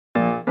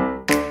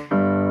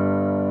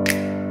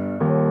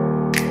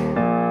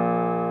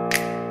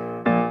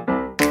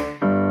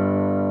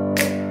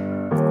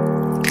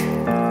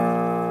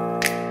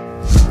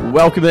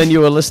Welcome in.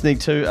 You are listening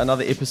to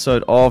another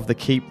episode of the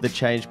Keep the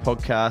Change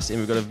podcast, and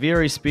we've got a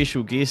very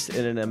special guest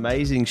in an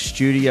amazing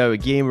studio.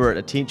 Again, we're at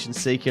Attention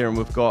Seeker, and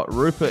we've got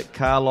Rupert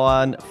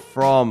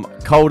from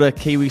Kōura,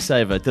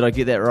 Kiwisaver. Did I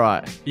get that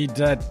right? You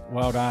did.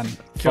 Well done.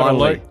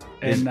 Finally.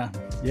 And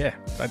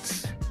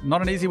that's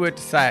not an easy word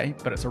to say,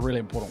 but it's a really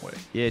important word.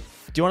 Yeah. Do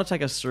you want to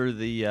take us through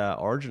the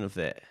origin of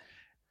that?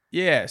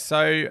 Yeah.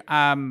 So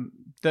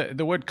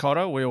the word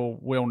Kōura,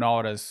 we all know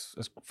it as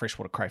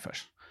freshwater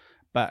crayfish.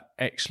 But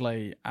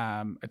actually,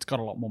 it's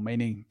got a lot more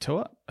meaning to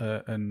it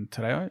in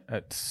Te Reo.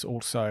 It's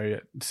also,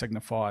 it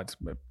signifies,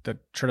 the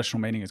traditional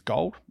meaning is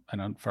gold,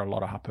 and for a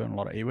lot of hapu and a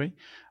lot of iwi.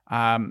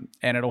 And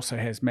it also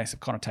has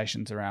massive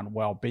connotations around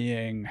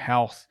well-being,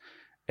 health.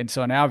 And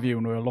so in our view,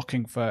 when we were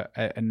looking for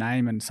a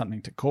name and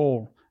something to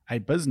call a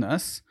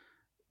business,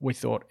 we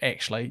thought,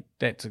 actually,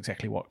 that's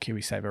exactly what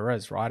Kiwisaver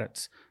is, right?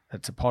 It's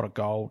a pot of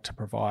gold to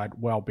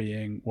provide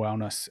well-being,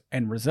 wellness,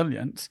 and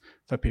resilience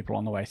for people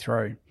on the way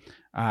through.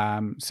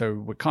 So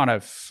we're kind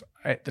of,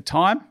 at the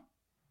time,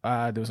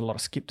 there was a lot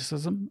of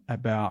skepticism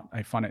about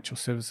a financial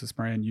services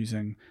brand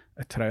using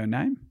a Te Reo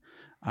name.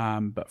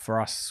 But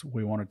for us,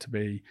 we wanted to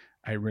be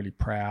a really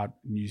proud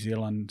New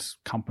Zealand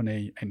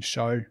company and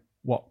show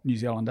what New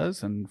Zealand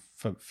is. And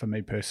for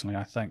me personally,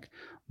 I think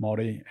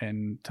Māori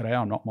and Te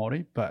Reo, I'm not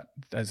Māori, but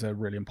there's a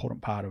really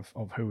important part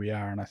of who we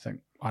are. And I think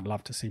I'd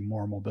love to see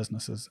more and more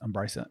businesses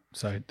embrace it.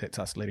 So that's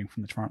us leading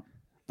from the front.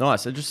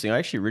 Nice, interesting. I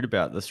actually read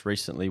about this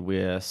recently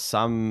where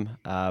some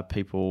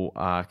people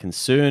are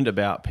concerned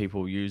about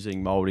people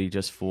using Māori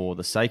just for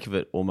the sake of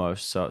it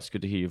almost. So it's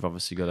good to hear you've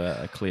obviously got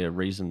a clear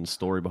reason,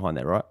 story behind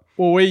that, right?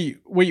 Well,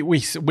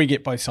 we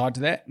get both sides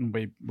of that, and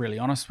we're really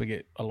honest. We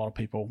get a lot of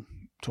people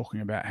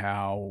talking about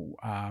how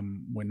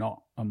we're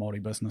not a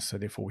Māori business, so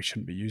therefore we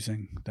shouldn't be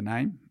using the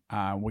name.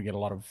 We get a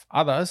lot of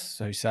others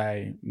who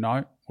say,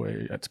 no,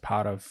 it's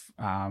part of...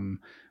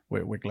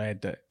 We're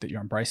glad that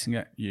you're embracing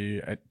it.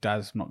 It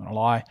does, I'm not going to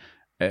lie,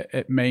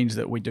 it means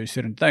that we do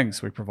certain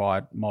things. We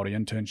provide Māori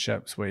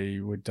internships.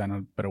 We've done a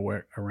bit of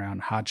work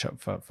around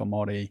hardship for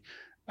Māori,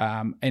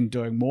 and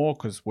doing more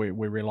because we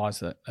realise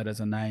that it is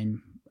a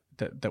name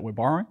that we're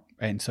borrowing,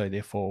 and so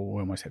therefore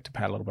we almost have to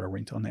pay a little bit of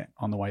rent on that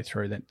on the way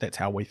through. That's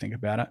how we think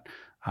about it.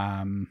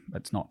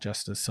 It's not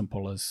just as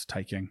simple as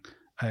taking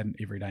an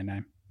everyday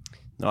name.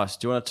 Nice.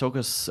 Do you want to talk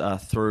us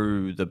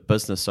through the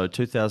business? So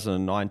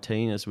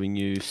 2019 is when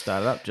you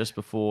started up, just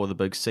before the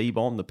big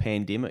C-bomb, the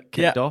pandemic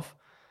kicked off?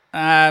 So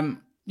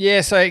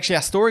actually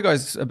our story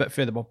goes a bit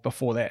further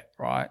before that,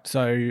 right?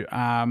 So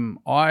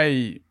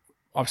I've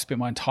spent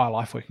my entire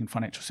life working in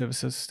financial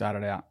services,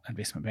 started out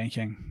investment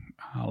banking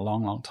a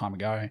long, long time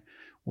ago,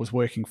 was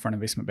working for an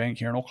investment bank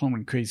here in Auckland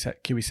when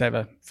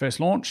Kiwisaver first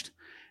launched.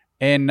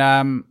 And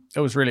it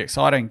was really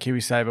exciting.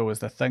 Kiwisaver was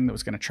the thing that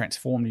was going to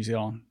transform New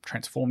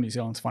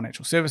Zealand's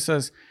financial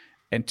services,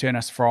 and turn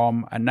us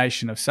from a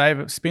nation of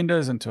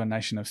spenders into a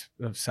nation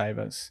of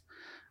savers.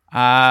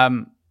 I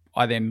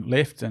then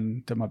left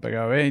and did my big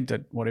OE,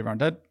 did what everyone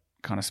did,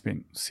 kind of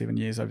spent 7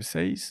 years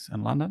overseas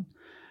in London.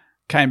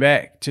 Came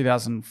back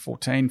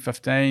 2014,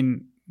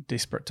 15,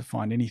 desperate to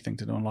find anything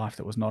to do in life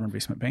that was not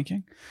investment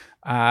banking.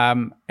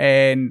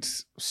 And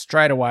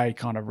straight away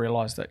kind of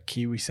realised that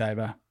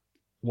Kiwisaver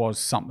was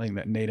something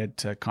that needed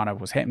to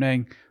was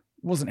happening.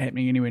 Wasn't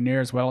happening anywhere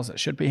near as well as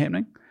it should be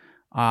happening,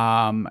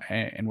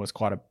 and was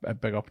quite a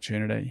big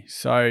opportunity.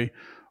 So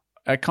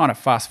I kind of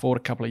fast forward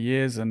a couple of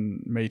years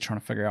and me trying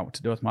to figure out what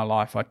to do with my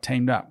life. I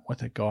teamed up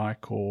with a guy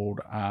called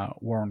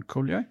Warren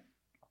Kōura.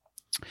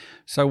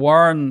 So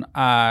Warren,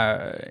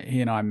 he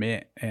and I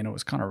met, and it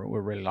was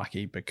we're really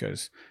lucky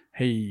because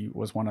he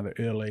was one of the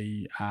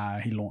early,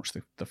 he launched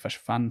the Fisher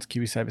Funds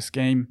Kiwisaver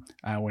scheme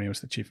when he was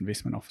the chief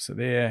investment officer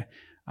there.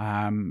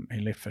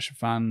 He left Fisher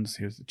Funds.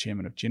 He was the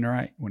chairman of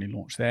Generate when he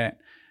launched that.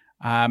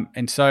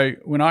 And so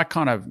when I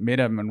kind of met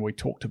him and we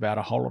talked about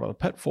a whole lot of the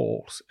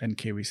pitfalls in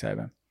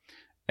Kiwisaver,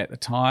 at the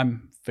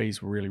time,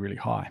 fees were really, really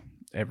high.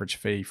 Average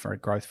fee for a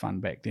growth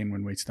fund back then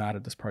when we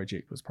started this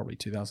project was probably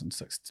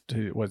 2006,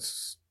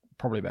 was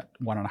probably about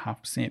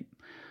 1.5%,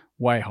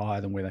 way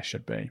higher than where they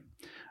should be.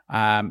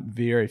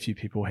 Very few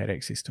people had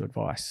access to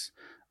advice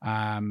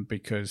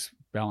because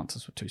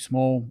balances were too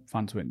small,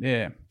 funds weren't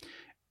there.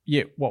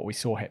 Yet what we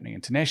saw happening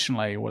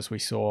internationally was we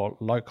saw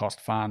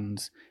low-cost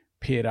funds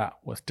paired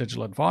up with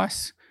digital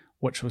advice,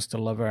 which was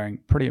delivering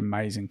pretty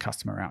amazing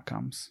customer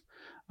outcomes.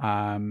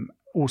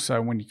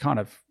 Also, when you kind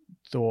of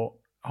thought,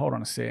 hold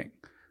on a sec,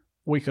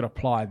 we could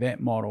apply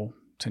that model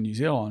to New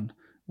Zealand,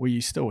 where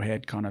you still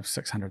had kind of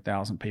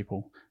 600,000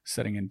 people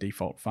sitting in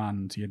default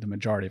funds. You had the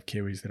majority of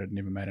Kiwis that had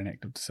never made an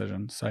active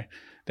decision. So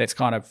that's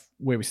kind of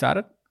where we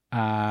started.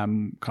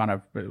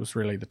 It was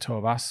really the two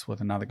of us with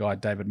another guy,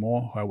 David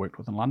Moore, who I worked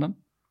with in London.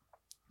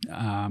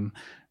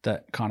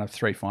 That kind of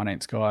three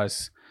finance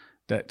guys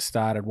that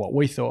started what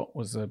we thought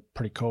was a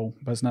pretty cool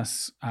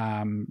business,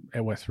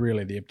 with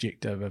really the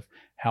objective of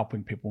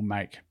helping people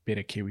make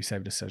better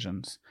Kiwisaver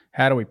decisions.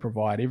 How do we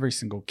provide every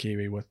single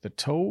Kiwi with the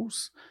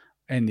tools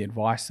and the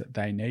advice that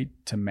they need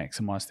to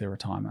maximise their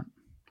retirement?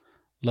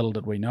 Little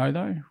did we know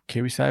though,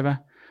 Kiwisaver,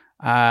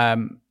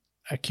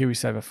 a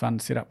Kiwisaver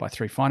fund set up by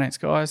 3 finance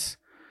guys.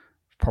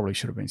 Probably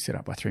should have been set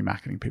up by 3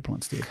 marketing people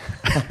instead.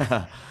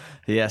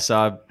 Yeah, so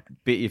I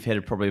bet you've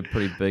had probably a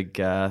pretty big,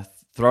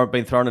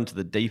 been thrown into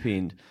the deep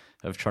end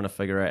of trying to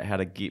figure out how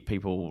to get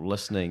people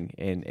listening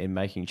and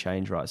making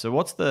change, right? So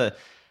what's the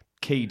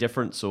key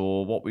difference,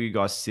 or what were you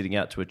guys setting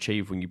out to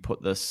achieve when you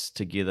put this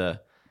together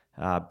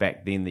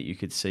back then that you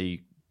could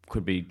see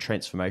could be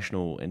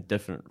transformational and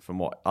different from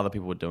what other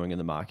people were doing in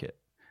the market?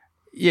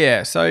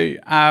 Yeah, so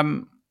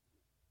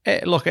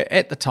look,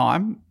 at the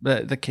time,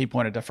 the key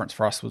point of difference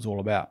for us was all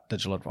about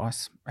digital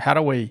advice. How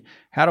do we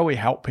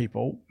help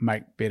people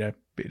make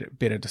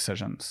better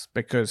decisions?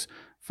 Because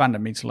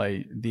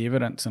fundamentally, the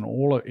evidence and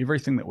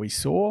everything that we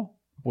saw,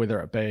 whether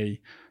it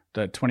be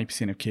the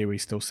 20% of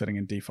Kiwis still sitting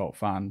in default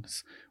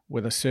funds,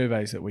 with the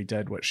surveys that we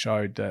did, which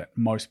showed that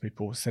most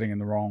people were sitting in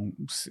the wrong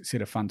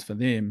set of funds for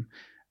them,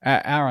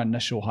 our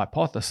initial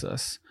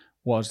hypothesis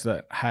was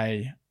that,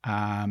 hey,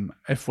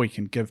 if we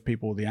can give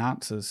people the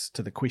answers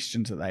to the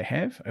questions that they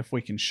have, if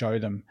we can show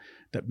them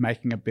that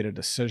making a better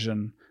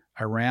decision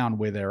around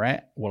where they're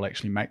at will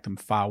actually make them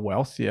far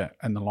wealthier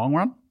in the long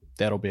run,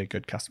 that'll be a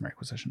good customer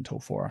acquisition tool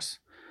for us.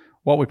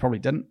 What we probably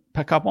didn't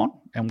pick up on,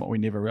 and what we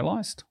never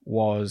realized,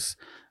 was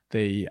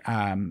the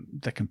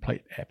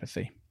complete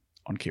apathy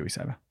on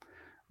Kiwisaver.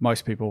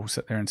 Most people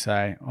sit there and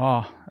say,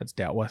 oh, it's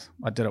dealt with.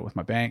 I did it with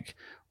my bank,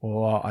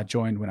 or I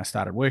joined when I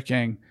started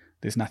working.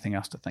 There's nothing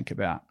else to think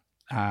about.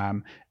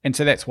 And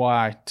so that's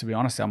why, to be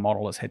honest, our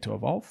model has had to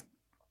evolve.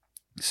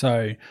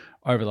 So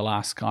over the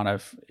last kind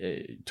of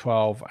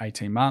 12,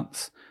 18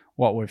 months,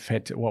 what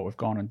we've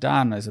gone and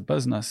done as a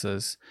business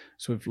is,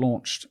 so we've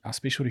launched our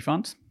specialty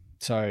funds.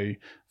 So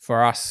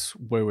for us,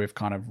 where we've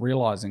kind of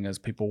realizing is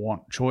people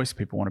want choice,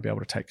 people want to be able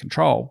to take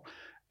control.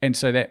 And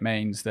so that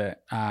means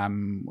that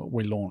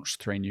we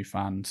launched 3 new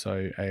funds,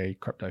 so a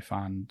crypto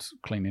fund,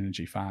 clean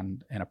energy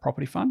fund, and a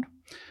property fund.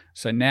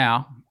 So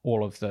now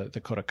all of the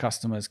Kōura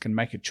customers can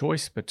make a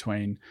choice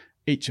between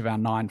each of our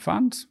 9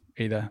 funds.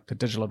 Either the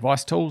digital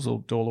advice tools will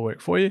do all the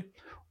work for you,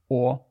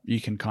 or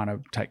you can kind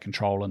of take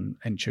control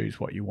and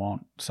choose what you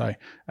want. So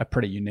a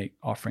pretty unique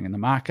offering in the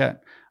market.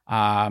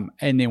 And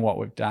then what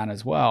we've done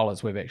as well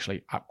is we've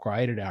actually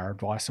upgraded our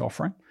advice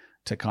offering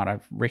to kind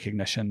of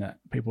recognition that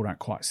people don't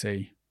quite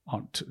see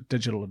on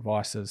digital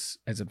advice as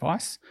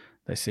advice.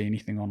 They see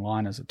anything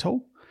online as a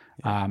tool.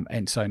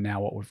 And so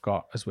now what we've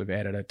got is we've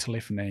added a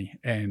telephony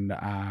and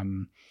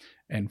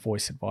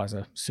voice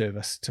advisor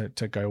service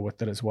to go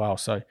with it as well.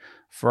 So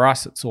for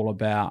us, it's all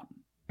about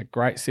a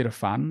great set of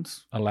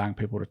funds, allowing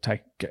people to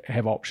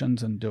have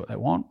options and do what they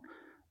want.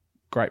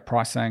 Great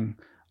pricing,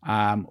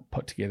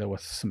 put together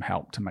with some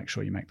help to make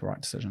sure you make the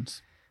right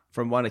decisions.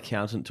 From one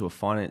accountant to a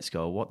finance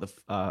guy, what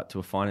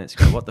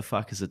the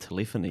fuck is a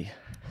telephony?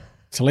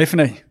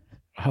 Telephony.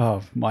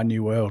 Oh, my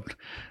new world.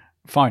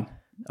 Phone.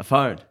 A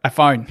phone.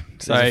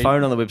 So there's a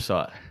phone on the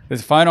website.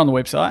 There's a phone on the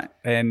website,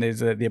 and there's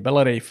the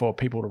ability for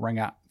people to ring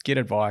up, get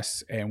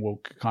advice, and we'll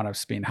kind of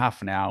spend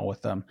half an hour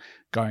with them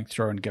going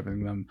through and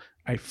giving them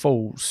a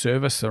full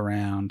service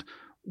around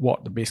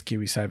what the best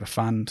Kiwisaver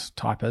fund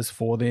type is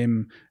for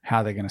them,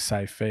 how they're going to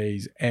save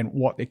fees, and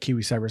what their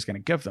Kiwisaver is going to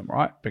give them,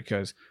 right?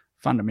 Because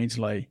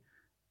fundamentally,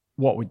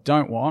 what we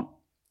don't want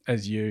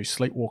is you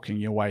sleepwalking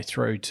your way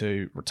through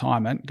to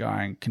retirement,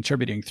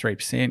 contributing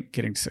 3%,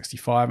 getting to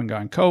 65 and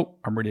going, cool,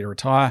 I'm ready to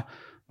retire.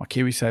 My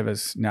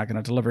Kiwisaver's now going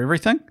to deliver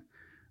everything.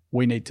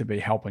 We need to be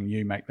helping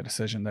you make the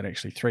decision that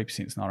actually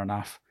 3% is not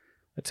enough.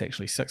 It's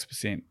actually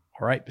 6%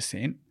 or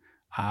 8%.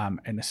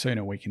 And the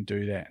sooner we can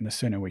do that and the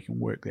sooner we can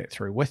work that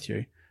through with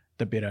you,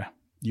 the better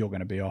you're going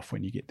to be off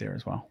when you get there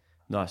as well.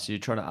 Nice. So you're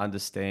trying to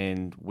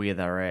understand where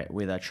they're at,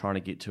 where they're trying to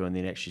get to, and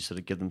then actually sort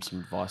of give them some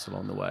advice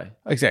along the way.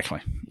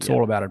 Exactly. It's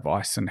all about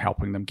advice and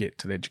helping them get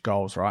to their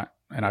goals, right?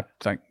 And I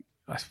think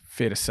it's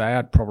fair to say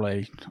I'd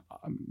probably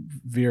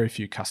very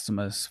few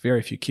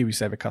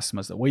Kiwisaver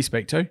customers that we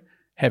speak to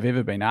have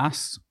ever been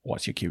asked,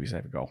 what's your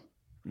Kiwisaver goal?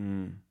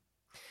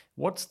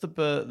 What's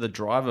the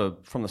driver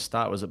from the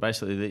start? Was it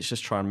basically let's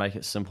just try and make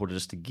it simple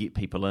to get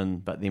people in,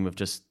 but then we've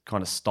just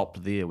kind of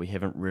stopped there. We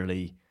haven't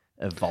really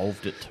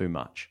evolved it too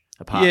much,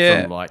 apart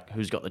from like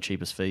who's got the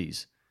cheapest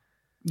fees.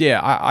 Yeah,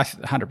 I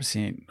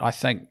 100%. I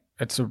think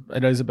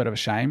it is a bit of a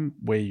shame.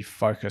 We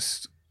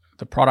focused,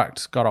 the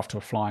product got off to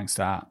a flying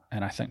start,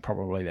 and I think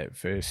probably it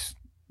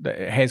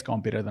has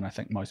gone better than I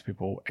think most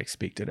people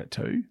expected it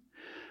to.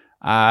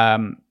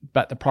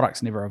 But the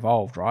product's never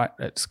evolved, right?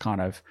 It's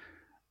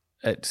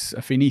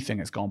if anything,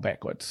 it's gone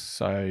backwards.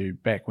 So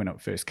back when it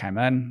first came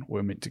in, it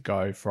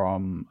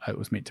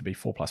was meant to be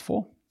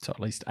 4+4, so at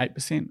least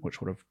 8%,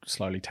 which would have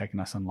slowly taken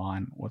us in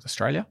line with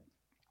Australia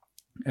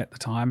at the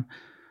time.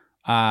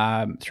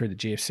 Through the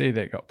GFC,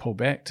 that got pulled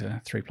back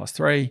to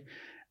 3+3.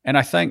 And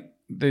I think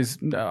there's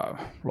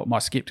my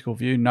skeptical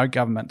view, no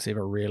government's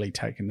ever really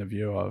taken the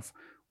view of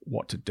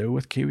what to do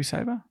with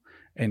Kiwisaver.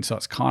 And so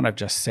it's kind of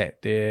just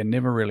sat there,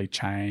 never really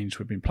changed.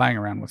 We've been playing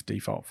around with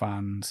default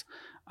funds,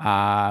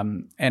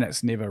 and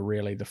it's never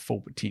really, the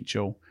full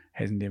potential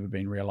has never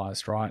been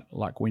realized, right?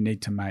 Like, we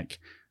need to make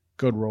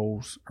good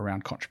rules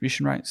around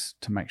contribution rates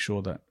to make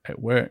sure that it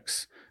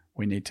works.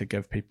 We need to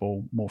give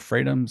people more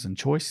freedoms and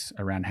choice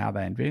around how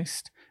they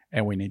invest,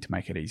 and we need to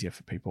make it easier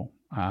for people.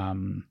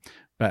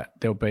 But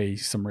there'll be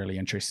some really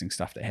interesting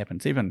stuff that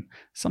happens, even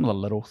some of the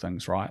little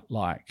things, right?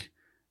 Like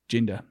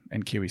gender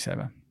and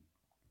Kiwisaver.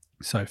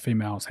 So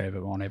females have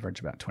on average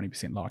about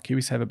 20% lower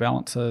Kiwisaver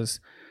balances.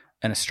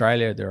 In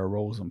Australia, there are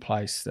rules in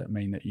place that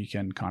mean that you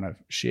can kind of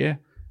share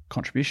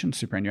contribution,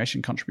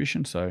 superannuation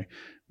contribution. So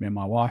me and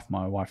my wife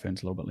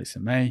earns a little bit less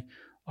than me.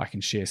 I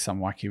can share some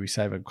of my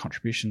Kiwisaver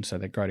contribution so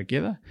they grow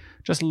together.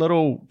 Just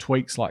little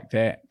tweaks like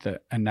that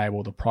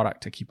enable the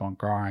product to keep on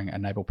growing,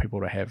 enable people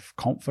to have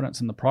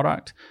confidence in the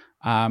product,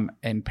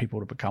 and people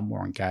to become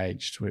more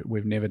engaged.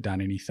 We've never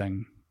done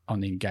anything on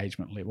the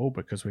engagement level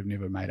because we've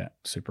never made it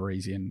super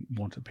easy and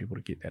wanted people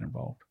to get that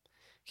involved.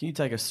 Can you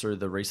take us through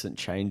the recent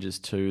changes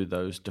to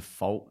those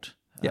default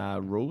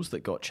rules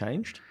that got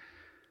changed?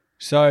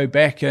 So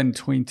back in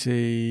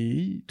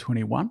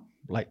 2021,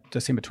 late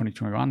December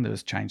 2021, there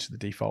was change to the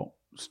default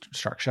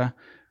structure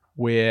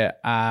where,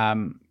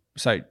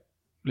 so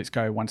let's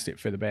go one step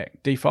further back. A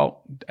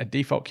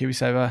default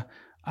Kiwisaver,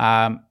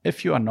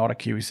 if you are not a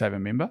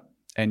Kiwisaver member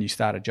and you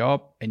start a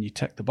job and you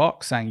tick the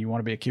box saying you want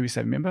to be a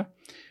Kiwisaver member,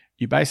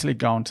 you basically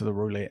go into the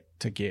roulette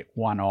to get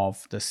one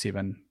of the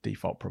 7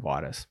 default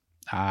providers.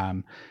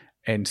 And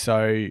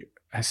so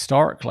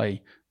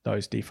historically,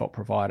 those default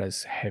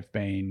providers have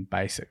been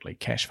basically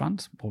cash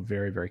funds or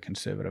very, very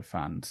conservative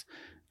funds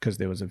because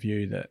there was a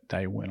view that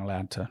they weren't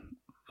allowed to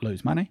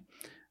lose money.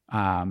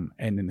 And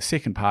then the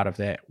second part of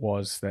that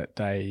was that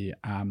they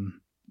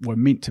were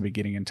meant to be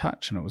getting in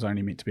touch, and it was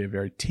only meant to be a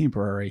very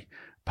temporary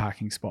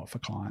parking spot for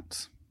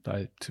clients.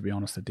 Though, to be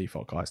honest, the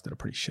default guys did a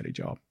pretty shitty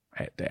job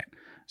at that.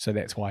 So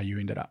that's why you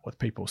ended up with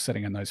people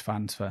sitting in those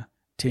funds for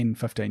 10,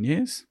 15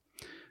 years.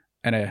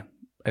 And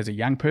as a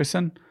young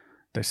person,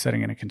 they're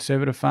sitting in a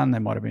conservative fund. They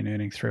might have been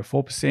earning 3 or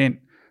 4%.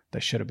 They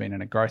should have been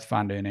in a growth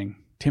fund earning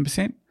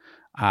 10%.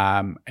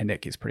 And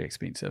that gets pretty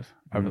expensive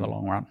over the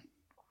long run.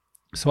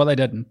 So what they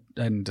did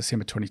in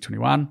December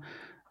 2021,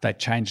 they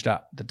changed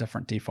up the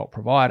different default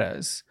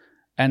providers,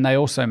 and they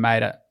also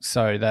made it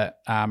so that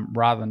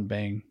rather than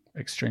being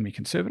extremely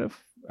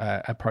conservative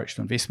approach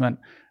to investment,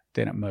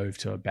 then it moved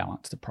to a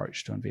balanced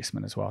approach to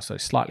investment as well. So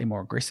slightly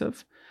more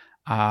aggressive.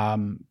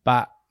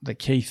 But the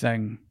key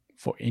thing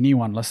for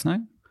anyone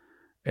listening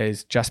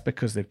is just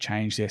because they've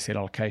changed the asset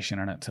allocation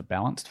and it's a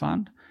balanced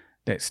fund,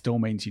 that still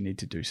means you need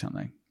to do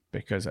something,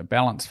 because a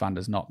balanced fund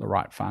is not the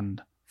right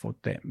fund for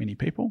that many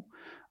people.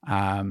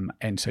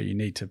 And so you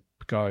need to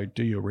go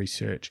do your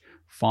research,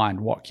 find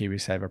what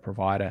Kiwisaver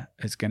provider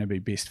is going to be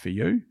best for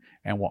you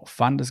and what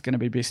fund is going to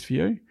be best for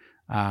you,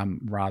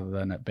 rather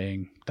than it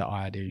being the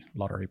IRD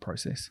lottery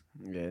process.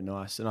 Yeah,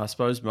 nice. And I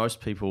suppose most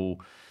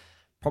people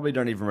probably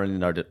don't even really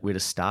know where to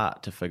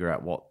start to figure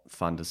out what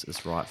fund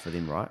is right for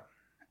them, right?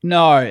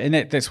 No, and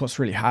that's what's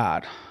really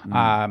hard.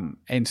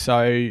 And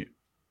so,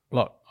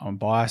 look, I'm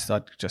biased.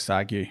 I'd just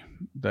argue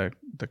the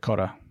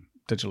Kōura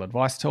digital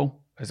advice tool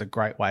is a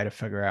great way to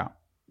figure out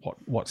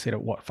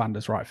what fund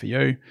is right for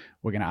you.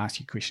 We're going to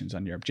ask you questions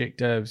on your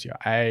objectives, your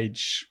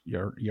age,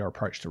 your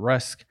approach to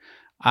risk.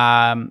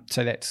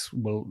 So that's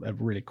a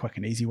really quick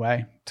and easy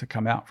way to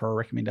come out for a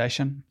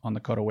recommendation on the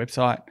Kōura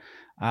website.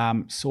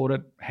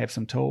 Sorted, have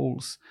some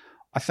tools.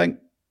 I think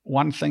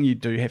one thing you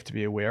do have to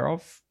be aware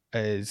of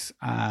is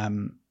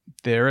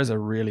there is a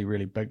really,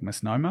 really big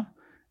misnomer.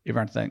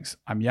 Everyone thinks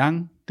I'm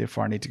young,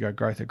 therefore I need to go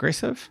growth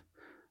aggressive.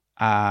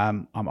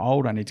 I'm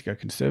old, I need to go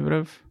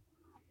conservative.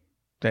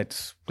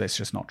 That's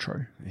just not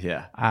true.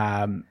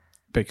 Yeah.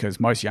 Because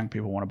most young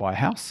people want to buy a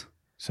house,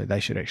 so they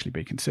should actually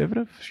be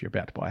conservative if you're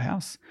about to buy a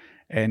house.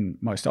 And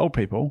most old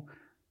people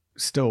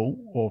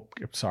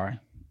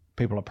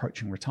people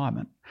approaching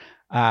retirement,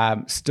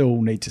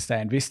 still need to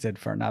stay invested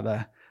for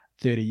another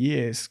 30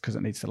 years because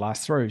it needs to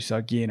last through. So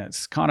again,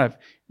 it's kind of,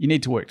 you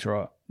need to work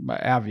through it.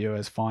 Our view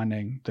is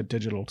finding the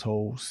digital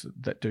tools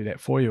that do that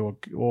for you,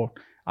 or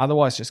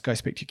otherwise just go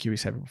speak to your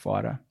Kiwisaver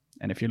provider.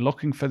 And if you're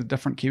looking for the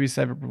different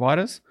Kiwisaver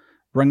providers,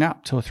 ring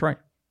up 2 or 3.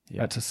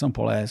 Yeah. It's as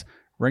simple as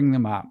ring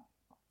them up,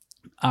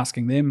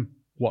 asking them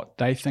what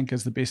they think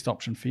is the best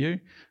option for you,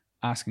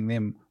 asking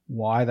them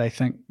why they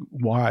think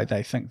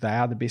they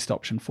are the best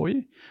option for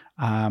you,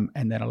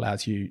 and that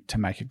allows you to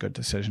make a good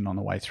decision on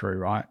the way through,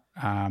 right?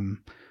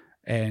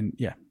 And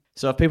yeah.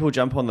 So if people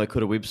jump on the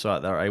Kōura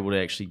website, they're able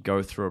to actually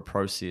go through a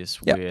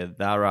process where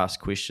they're asked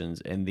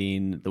questions, and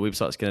then the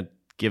website's going to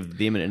give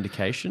them an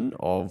indication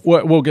of...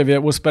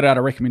 We'll spit out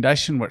a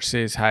recommendation which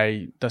says,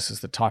 hey, this is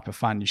the type of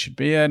fund you should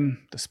be in,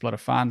 the split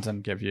of funds,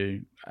 and give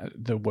you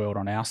the world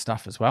on our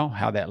stuff as well,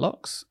 how that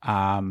looks.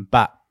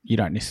 But you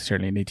don't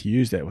necessarily need to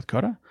use that with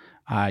Kōura.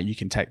 You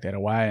can take that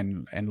away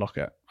and look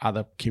at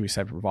other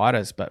Kiwisaver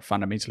providers, but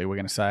fundamentally we're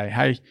going to say,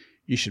 hey,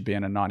 you should be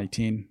in a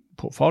 90-10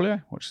 portfolio,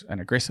 which is an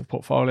aggressive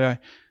portfolio.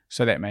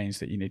 So that means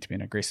that you need to be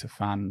an aggressive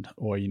fund,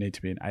 or you need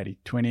to be an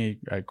 80-20,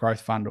 a growth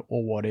fund,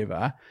 or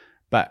whatever.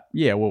 But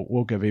yeah,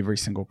 we'll give every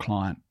single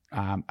client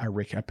a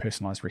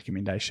personalised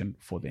recommendation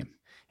for them.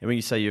 And when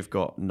you say you've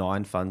got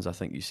 9 funds, I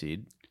think you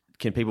said,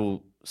 can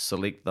people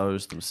select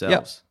those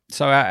themselves?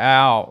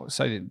 Yep.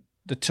 So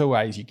the two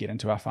ways you get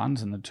into our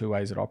funds and the two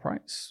ways it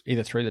operates,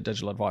 either through the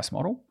digital advice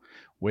model,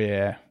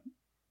 where,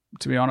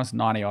 to be honest,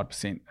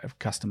 90% of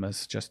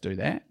customers just do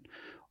that.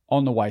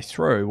 On the way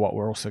through, what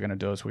we're also going to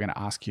do is we're going to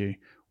ask you,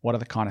 what are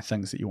the kind of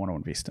things that you want to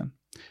invest in?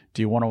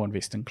 Do you want to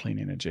invest in clean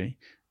energy?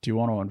 Do you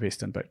want to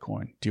invest in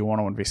Bitcoin? Do you want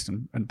to invest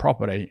in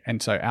property?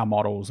 And so our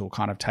models will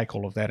kind of take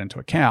all of that into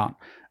account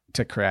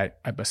to create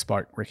a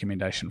bespoke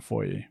recommendation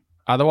for you.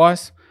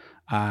 Otherwise,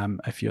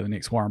 if you're the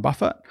next Warren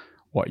Buffett,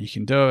 what you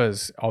can do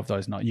is, of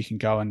those, you can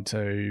go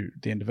into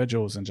the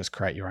individuals and just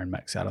create your own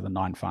mix out of the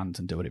 9 funds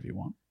and do whatever you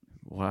want.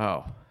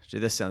 Wow. Gee,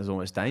 this sounds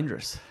almost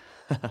dangerous.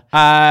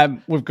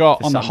 We've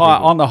got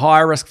on the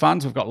higher risk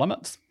funds, we've got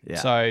limits. Yeah.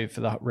 So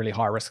for the really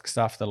high risk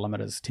stuff, the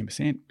limit is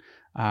 10%.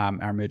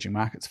 Our emerging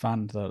markets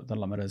fund, the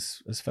limit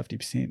is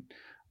 50%.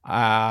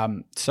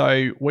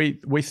 So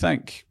we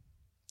think,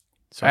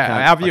 So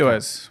our view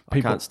is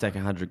people can't stack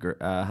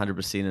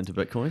 100% into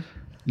Bitcoin.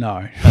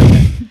 No.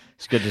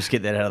 It's good to just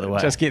get that out of the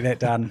way. Just get that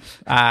done.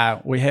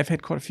 We have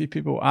had quite a few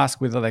people ask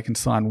whether they can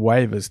sign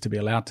waivers to be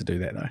allowed to do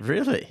that, though.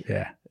 Really?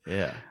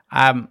 Yeah.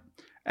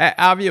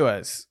 Our view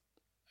is,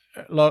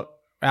 look,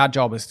 our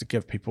job is to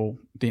give people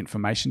the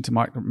information to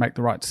make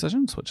the right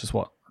decisions, which is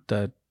what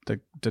the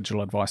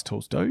digital advice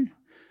tools do.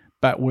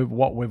 But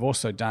what we've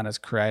also done is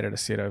created a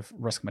set of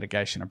risk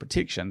mitigation and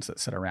protections that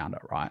sit around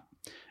it, right?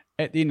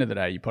 At the end of the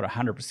day, you put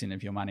 100%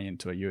 of your money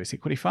into a US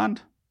equity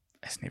fund,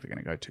 it's never going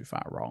to go too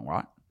far wrong,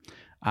 right?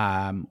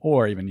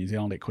 Or even New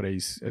Zealand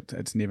equities,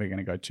 it's never going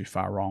to go too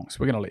far wrong. So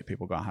we're going to let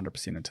people go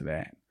 100% into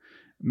that.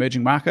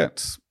 Emerging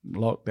markets,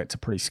 look, that's a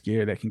pretty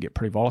scary. That can get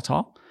pretty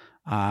volatile,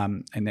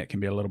 and that can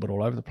be a little bit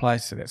all over the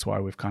place. So that's why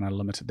we've kind of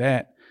limited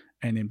that.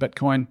 And then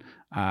Bitcoin,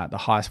 the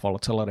highest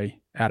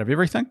volatility out of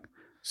everything.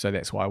 So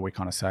that's why we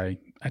kind of say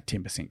a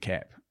 10%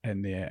 cap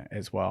in there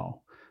as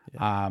well.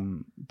 Yeah.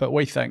 But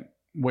we think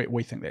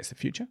that's the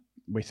future.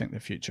 We think the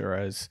future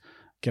is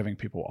giving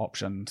people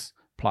options,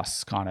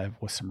 plus kind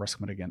of with some risk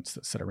mitigants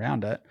that sit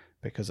around it,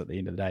 because at the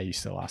end of the day, you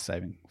still are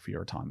saving for your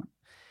retirement.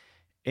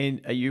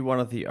 And are you one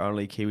of the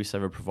only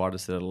Kiwisaver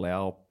providers that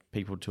allow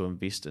people to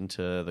invest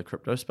into the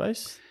crypto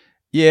space?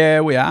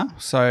 Yeah, we are.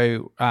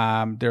 So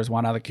there's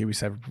one other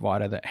Kiwisaver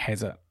provider that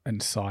has it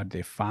inside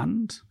their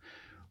fund.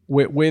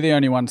 We're the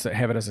only ones that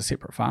have it as a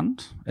separate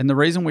fund. And the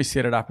reason we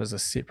set it up as a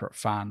separate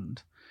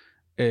fund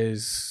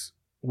is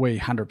we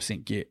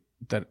 100% get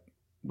that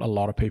a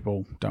lot of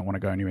people don't want to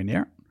go anywhere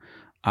near it.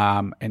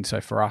 And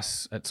so for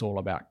us, it's all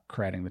about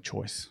creating the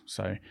choice.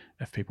 So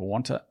if people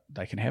want it,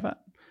 they can have it.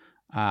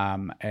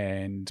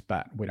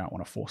 But we don't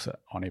want to force it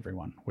on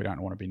everyone. We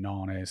don't want to be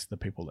known as the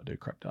people that do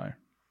crypto.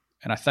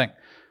 And I think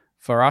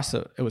for us,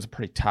 it was a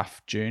pretty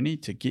tough journey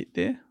to get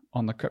there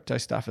on the crypto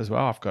stuff as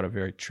well. I've got a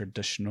very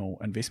traditional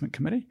investment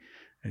committee,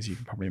 as you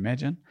can probably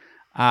imagine.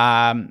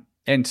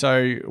 And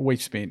so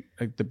we've spent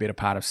the better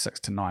part of 6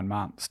 to 9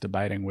 months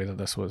debating whether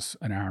this was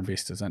in our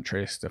investors'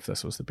 interest, if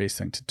this was the best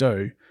thing to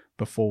do,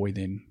 before we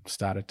then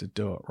started to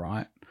do it,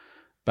 right?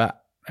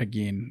 But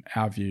again,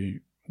 our view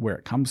where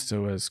it comes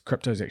to is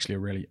crypto is actually a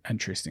really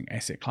interesting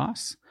asset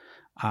class.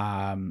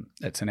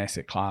 It's an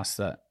asset class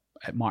that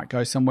it might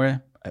go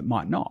somewhere, it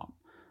might not.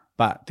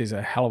 But there's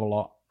a hell of a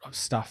lot of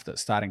stuff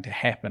that's starting to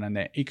happen in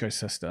that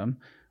ecosystem,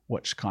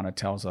 which kind of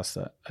tells us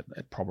that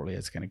it probably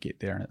is going to get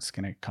there and it's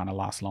going to kind of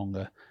last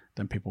longer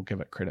than people give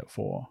it credit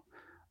for.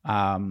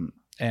 And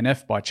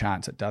if by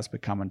chance it does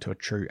become into a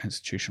true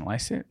institutional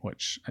asset,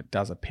 which it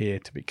does appear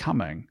to be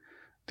coming,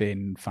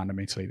 then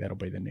fundamentally that'll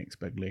be the next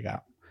big leg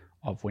up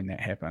of when that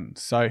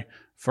happens. So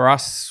for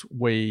us,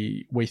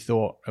 we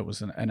thought it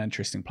was an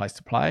interesting place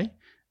to play,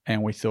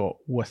 and we thought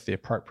with the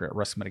appropriate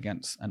risk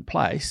mitigants in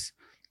place,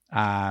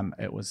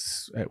 it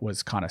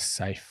was kind of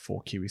safe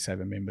for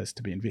Kiwisaver members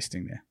to be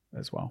investing there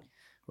as well.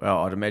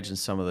 Well, I'd imagine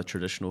some of the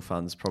traditional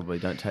funds probably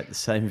don't take the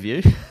same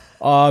view.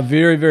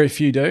 Very, very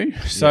few do.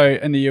 So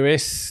in the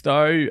US,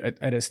 though,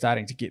 it is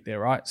starting to get there,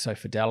 right? So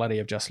Fidelity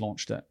have just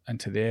launched it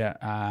into their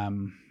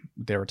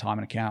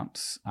retirement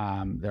accounts.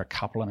 There are a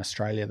couple in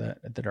Australia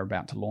that are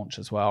about to launch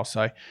as well.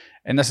 So,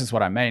 and this is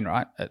what I mean,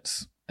 right?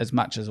 It's as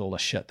much as all the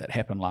shit that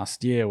happened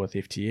last year with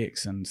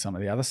FTX and some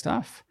of the other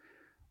stuff.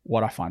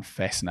 What I find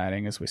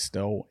fascinating is we're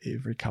still,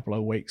 every couple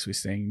of weeks, we're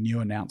seeing new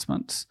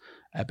announcements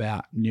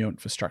about new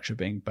infrastructure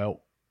being built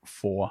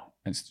for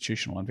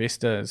institutional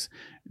investors,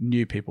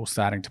 new people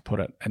starting to put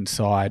it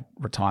inside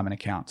retirement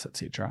accounts,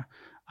 etc.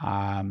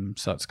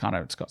 So it's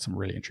got some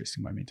really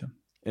interesting momentum.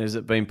 And has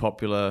it been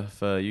popular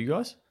for you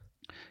guys?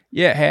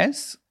 Yeah, it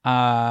has.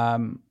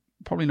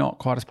 Probably not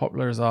quite as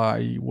popular as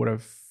I would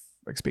have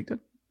expected.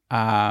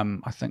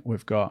 I think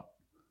we've got,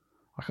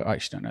 I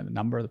actually don't know the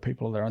number of the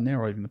people that are in there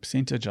or even the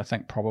percentage. I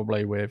think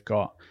probably we've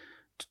got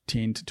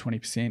 10 to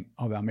 20%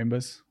 of our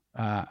members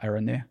are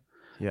in there.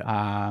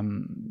 Yeah.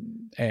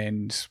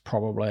 And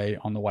probably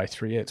on the way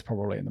through, it's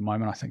probably at the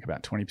moment, I think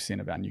about 20%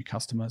 of our new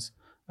customers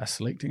are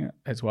selecting it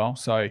as well.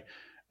 So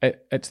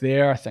it's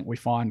there. I think we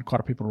find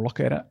quite a people to look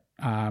at it.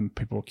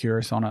 People are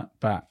curious on it,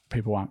 but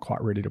people aren't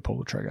quite ready to pull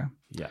the trigger.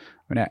 Yeah.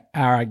 I mean,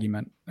 our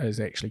argument is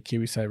actually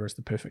Kiwisaver is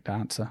the perfect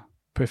answer,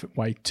 perfect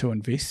way to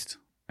invest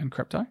in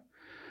crypto.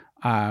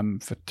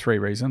 for three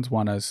reasons.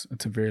 One is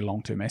it's a very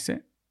long-term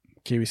asset.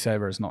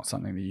 Kiwisaver is not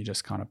something that you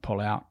just kind of pull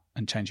out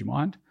and change your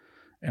mind.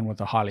 And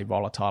with a highly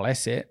volatile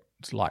asset,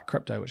 it's like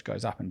crypto, which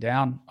goes up and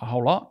down a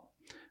whole lot.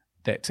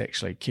 That's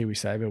actually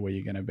Kiwisaver, where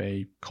you're going to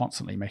be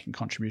constantly making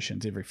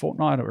contributions every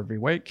fortnight or every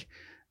week.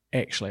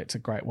 Actually, it's a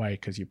great way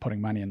because you're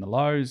putting money in the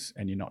lows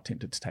and you're not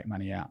tempted to take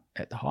money out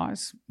at the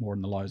highs or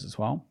in the lows as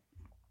well.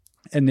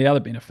 And the other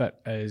benefit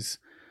is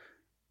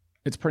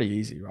it's pretty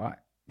easy, right?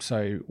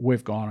 So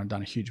we've gone and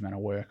done a huge amount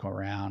of work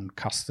around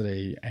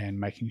custody and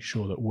making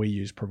sure that we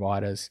use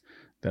providers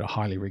that are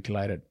highly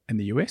regulated in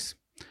the US.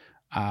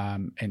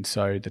 And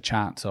so the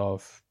chance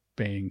of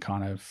being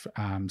kind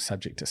of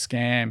subject to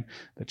scam,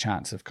 the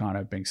chance of kind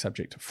of being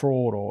subject to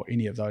fraud or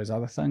any of those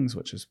other things,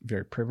 which is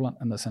very prevalent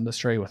in this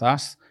industry with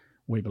us,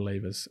 we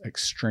believe is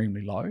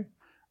extremely low.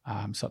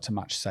 So it's a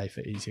much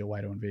safer, easier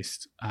way to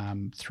invest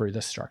through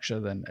this structure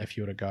than if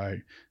you were to go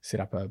set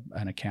up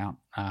an account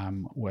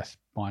with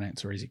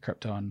Binance or Easy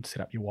Crypto and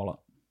set up your wallet.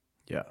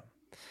 Yeah.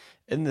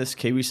 In this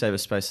Kiwisaver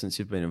space, since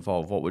you've been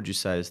involved, what would you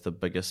say is the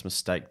biggest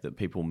mistake that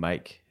people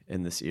make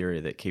in this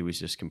area that Kiwi's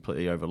just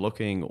completely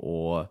overlooking,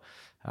 or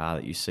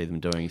that you see them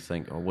doing, you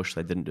think, I wish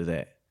they didn't do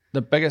that?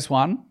 The biggest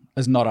one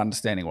is not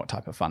understanding what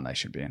type of fund they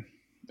should be in.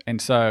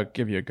 And so I'll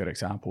give you a good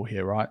example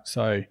here, right?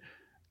 So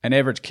an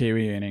average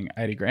Kiwi earning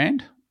 80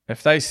 grand,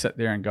 if they sit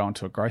there and go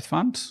into a growth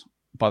fund,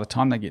 by the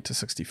time they get to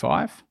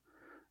 65,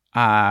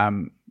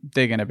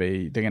 they're going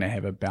to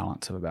have a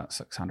balance of about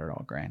 600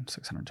 grand,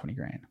 620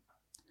 grand.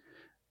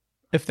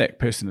 If that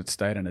person had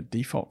stayed in a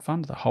default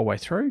fund the whole way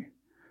through,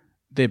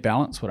 their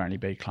balance would only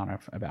be kind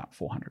of about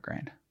 400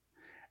 grand.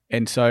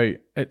 And so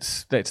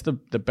that's the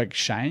big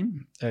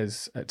shame,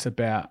 is it's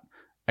about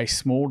a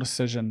small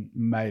decision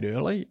made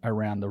early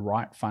around the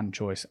right fund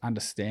choice,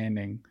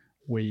 understanding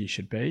where you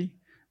should be,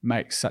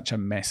 makes such a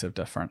massive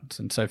difference.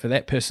 And so for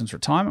that person's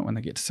retirement, when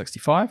they get to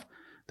 65,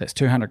 that's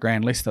 200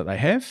 grand less that they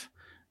have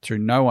through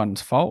no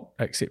one's fault,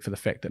 except for the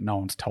fact that no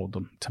one's told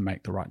them to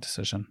make the right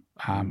decision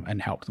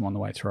and help them on the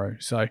way through.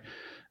 So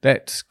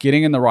that's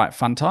getting in the right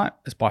fund type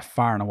is by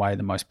far and away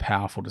the most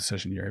powerful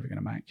decision you're ever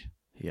going to make.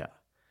 Yeah.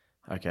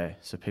 Okay.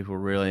 So people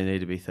really need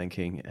to be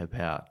thinking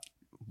about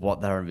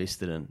what they're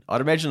invested in.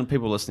 I'd imagine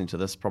people listening to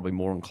this are probably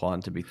more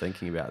inclined to be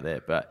thinking about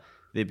that, but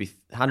there'd be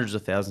hundreds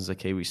of thousands of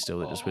Kiwis still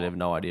that just would have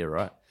no idea,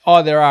 right?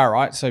 Oh, there are,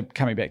 right? So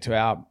coming back to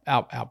our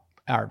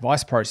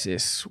advice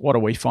process, what do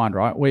we find,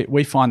 right?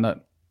 We find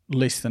that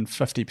less than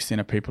 50%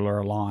 of people are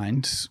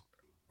aligned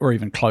or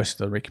even close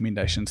to the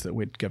recommendations that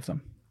we'd give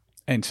them.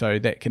 And so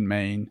that can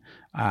mean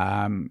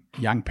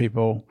young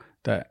people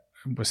that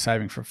were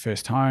saving for a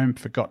first home,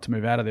 forgot to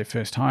move out of their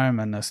first home,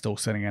 and they're still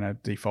sitting in a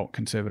default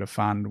conservative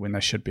fund when they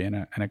should be in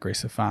an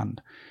aggressive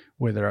fund,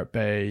 whether it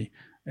be,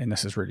 and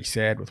this is really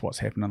sad with what's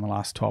happened in the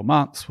last 12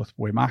 months with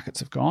where markets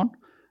have gone.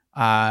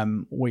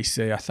 We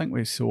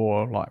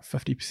saw like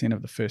 50%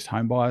 of the first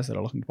home buyers that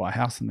are looking to buy a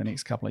house in the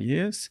next couple of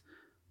years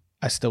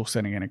are still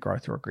sitting in a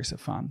growth or aggressive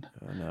fund.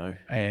 I know.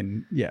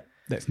 And yeah,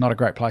 that's not a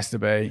great place to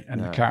be in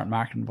the current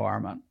market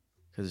environment.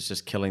 Because it's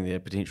just killing their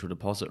potential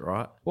deposit,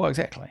 right? Well,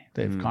 exactly.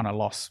 They've kind of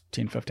lost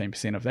 10,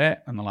 15% of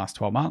that in the last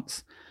 12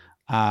 months,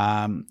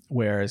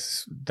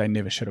 whereas they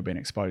never should have been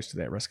exposed to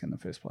that risk in the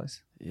first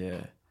place.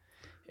 Yeah.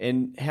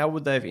 And how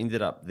would they have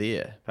ended up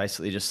there?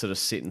 Basically just sort of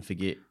set and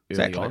forget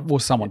early on? Well,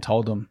 someone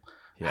told them,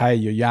 hey,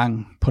 you're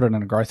young, put it in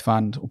a growth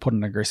fund or put it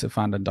in an aggressive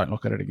fund and don't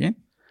look at it again.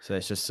 So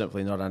it's just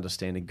simply not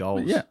understanding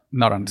goals. Yeah,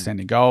 not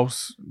understanding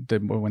goals.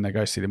 When they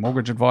go see the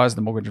mortgage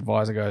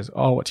advisor goes,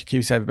 oh, what's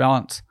your Kiwisaver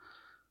balance?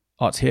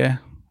 Oh, it's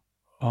here.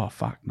 Oh,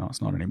 fuck, no,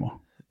 it's not anymore.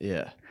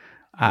 Yeah.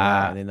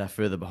 And then they're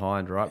further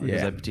behind, right?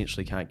 Because Yeah. they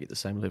potentially can't get the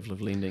same level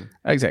of lending.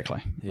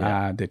 Exactly.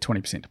 Yeah. Their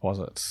 20%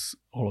 deposits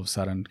all of a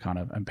sudden kind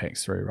of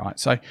impacts through, right?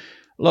 So,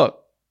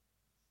 look,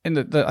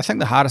 I think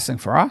the hardest thing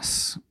for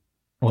us,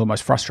 or the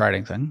most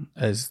frustrating thing,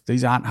 is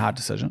these aren't hard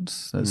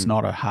decisions. It's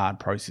not a hard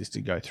process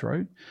to go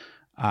through.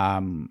 I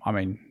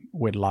mean,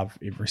 we'd love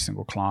every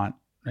single client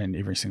and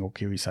every single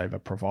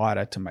Kiwisaver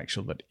provider to make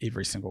sure that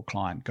every single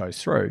client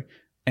goes through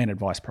an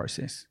advice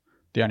process.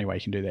 The only way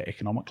you can do that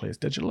economically is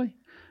digitally,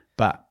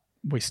 but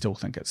we still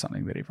think it's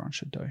something that everyone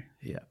should do.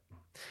 Yeah.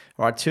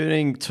 All right,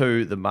 turning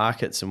to the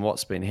markets and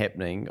what's been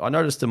happening, I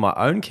noticed in my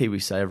own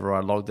Kiwisaver,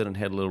 I logged in and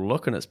had a little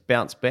look and it's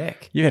bounced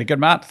back. You had a good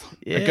month,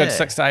 Yeah. a good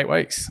 6 to 8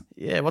 weeks.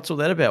 Yeah, what's all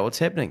that about? What's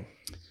happening?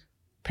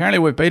 Apparently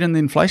we've beaten the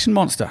inflation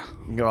monster.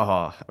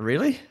 Oh,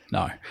 really?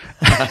 No.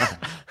 I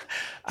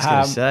was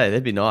going to say,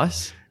 that'd be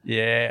nice.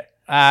 Yeah.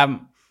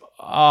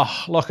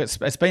 Look,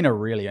 it's been a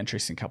really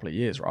interesting couple of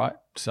years, right?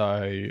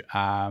 So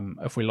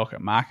if we look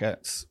at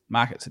markets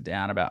are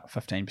down about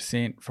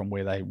 15% from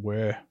where they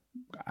were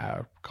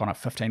kind of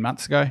 15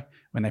 months ago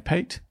when they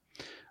peaked.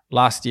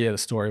 Last year, the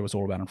story was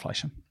all about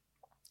inflation.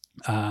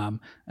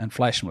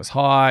 Inflation was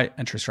high,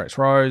 interest rates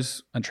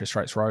rose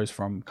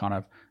from kind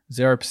of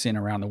 0%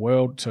 around the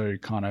world to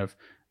kind of,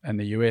 in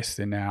the US,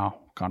 they're now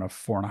kind of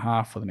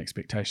 4.5 with an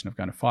expectation of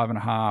going to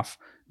 5.5.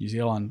 New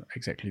Zealand,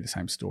 exactly the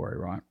same story,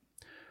 right?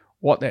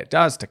 What that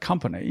does to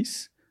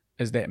companies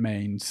is that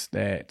means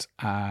that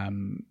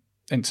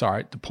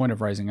the point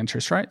of raising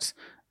interest rates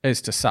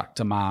is to suck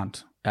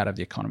demand out of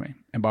the economy.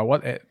 And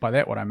by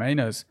that, what I mean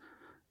is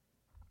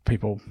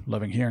people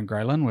living here in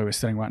Grey Lynn, where we're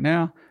sitting right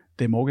now,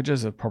 their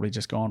mortgages have probably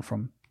just gone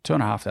from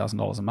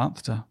 $2,500 a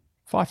month to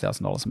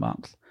 $5,000 a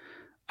month.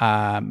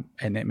 And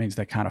that means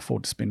they can't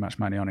afford to spend much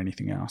money on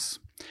anything else.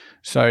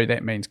 So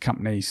that means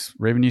companies'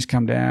 revenues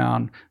come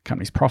down,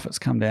 companies' profits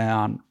come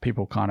down,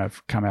 people kind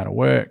of come out of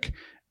work.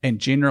 And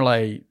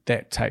generally,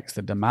 that takes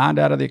the demand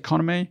out of the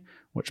economy,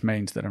 which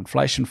means that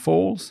inflation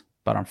falls.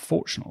 But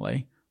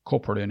unfortunately,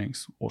 corporate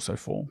earnings also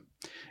fall.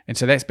 And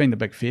so that's been the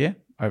big fear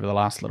over the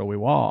last little wee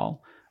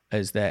while,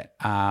 is that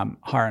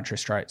higher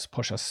interest rates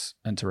push us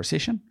into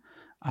recession,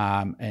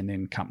 and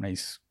then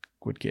companies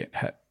would get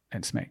hit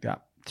and smacked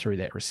up through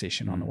that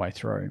recession on the way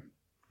through.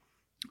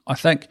 I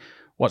think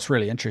what's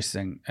really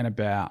interesting, in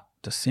about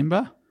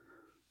December,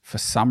 for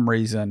some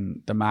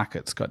reason, the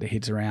markets got their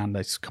heads around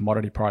these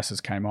commodity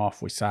prices came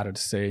off. We started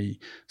to see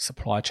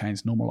supply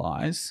chains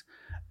normalize,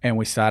 and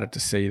we started to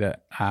see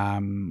that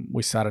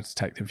we started to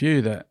take the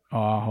view that,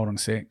 oh, hold on a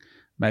sec,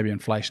 maybe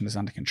inflation is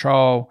under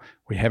control.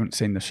 We haven't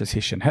seen the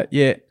recession hit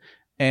yet,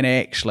 and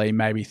actually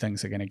maybe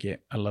things are going to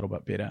get a little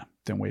bit better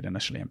than we'd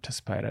initially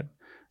anticipated.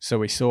 So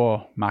we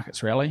saw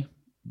markets rally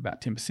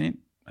about 10%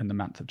 in the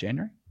month of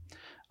January.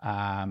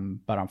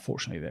 But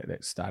unfortunately,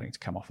 that's starting to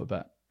come off a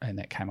bit, and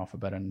that came off a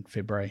bit in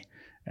February.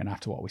 And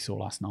after what we saw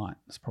last night,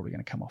 it's probably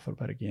going to come off a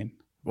bit again.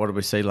 What did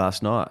we see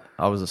last night?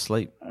 I was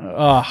asleep.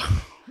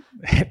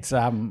 It's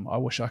I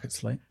wish I could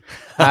sleep.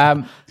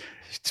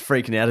 Just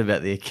freaking out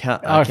about the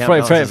account.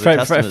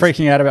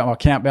 Freaking out about my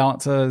account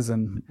balances,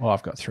 and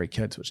I've got 3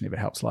 kids, which never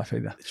helps life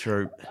either.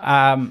 True.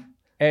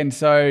 And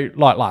so,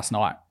 like last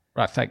night,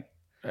 I think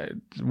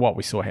what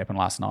we saw happen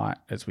last night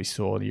is we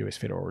saw the US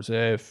Federal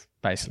Reserve,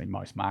 basically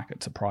most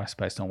markets are priced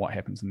based on what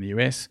happens in the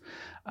US.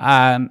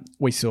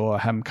 We saw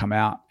him come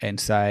out and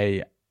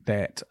say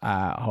that,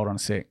 hold on a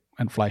sec,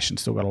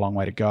 inflation's still got a long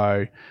way to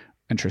go.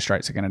 Interest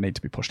rates are going to need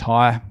to be pushed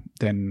higher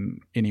than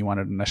anyone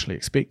had initially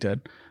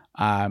expected.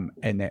 And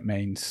that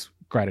means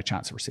greater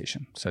chance of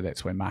recession. So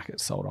that's where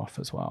markets sold off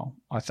as well.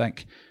 I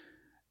think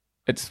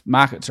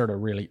markets are at a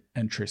really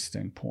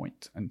interesting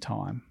point in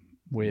time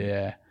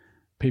where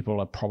people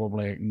are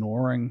probably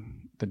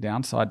ignoring the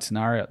downside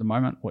scenario at the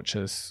moment, which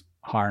is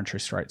higher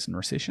interest rates and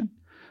recession,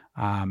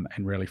 and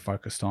really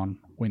focused on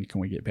when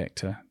can we get back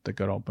to the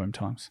good old boom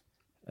times.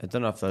 I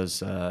don't know if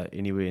those are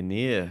anywhere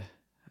near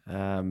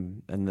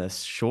in the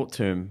short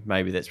term.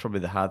 Maybe that's probably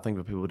the hard thing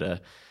for people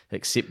to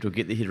accept or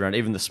get their head around.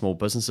 Even the small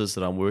businesses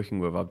that I'm working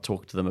with, I've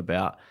talked to them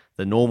about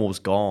the normal's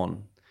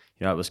gone.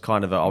 You know, it was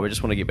kind of we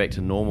just want to get back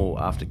to normal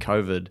after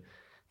COVID,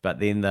 but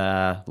then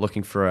they're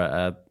looking for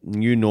a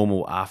new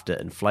normal after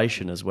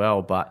inflation as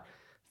well. But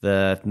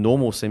the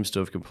normal seems to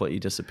have completely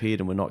disappeared,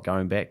 and we're not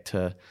going back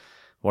to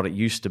what it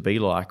used to be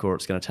like, or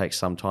it's going to take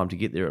some time to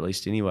get there at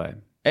least anyway.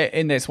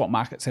 And that's what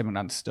markets haven't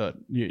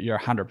understood. You're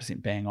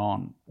 100% bang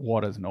on.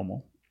 What is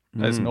normal?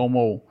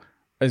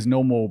 Is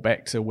normal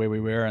back to where we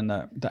were in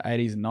the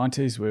 80s and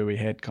 90s, where we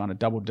had kind of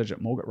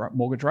double-digit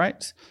mortgage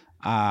rates,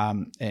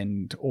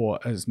 or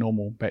is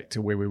normal back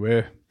to where we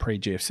were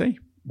pre-GFC,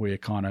 where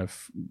kind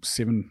of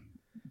 7%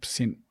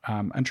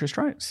 interest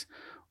rates,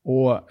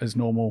 or is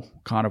normal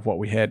kind of what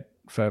we had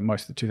for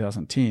most of the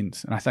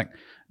 2010s? And I think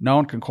no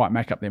one can quite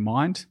make up their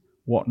mind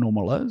what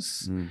normal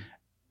is.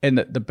 And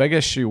the big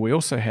issue we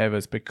also have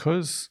is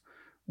because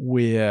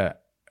we are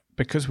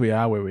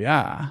where we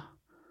are,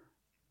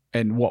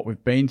 and what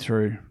we've been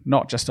through,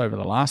 not just over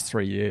the last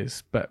 3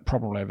 years, but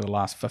probably over the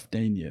last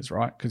 15 years,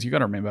 right? Because you've got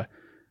to remember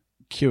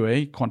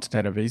QE,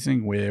 quantitative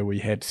easing, where we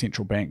had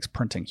central banks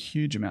printing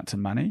huge amounts of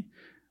money.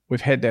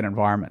 We've had that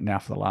environment now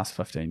for the last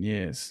 15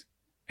 years,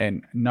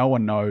 and no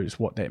one knows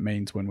what that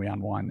means when we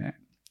unwind that.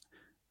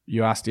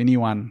 You asked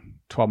anyone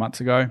 12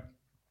 months ago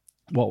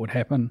what would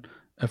happen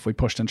if we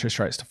pushed interest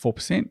rates to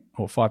 4%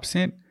 or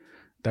 5%,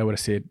 they would have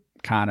said,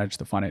 carnage,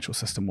 the financial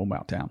system will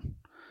melt down.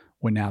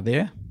 We're now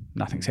there,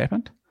 nothing's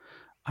happened.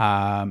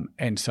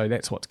 And so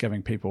that's what's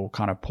giving people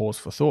kind of pause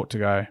for thought to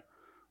go,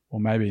 well,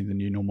 maybe the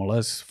new normal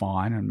is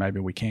fine, and maybe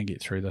we can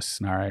get through this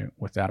scenario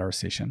without a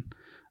recession,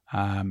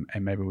 and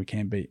maybe we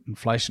can beat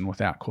inflation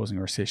without causing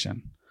a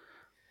recession.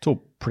 It's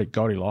all pretty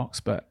Goldilocks,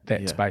 but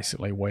that's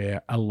basically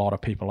where a lot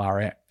of people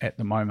are at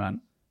the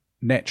moment.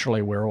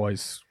 Naturally, we're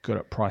always good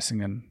at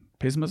pricing in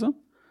pessimism,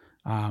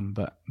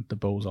 but the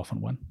bulls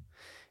often win.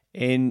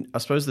 And I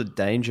suppose the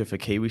danger for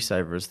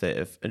Kiwisaver is that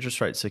if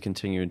interest rates are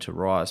continuing to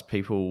rise,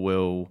 people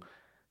will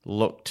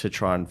look to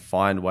try and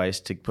find ways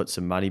to put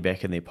some money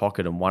back in their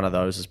pocket. And one of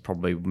those is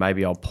probably,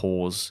 maybe I'll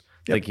pause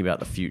thinking about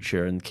the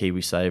future and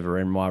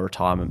Kiwisaver and my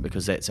retirement,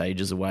 because that's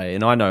ages away.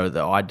 And I know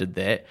that I did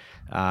that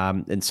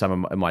in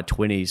my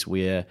 20s,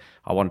 where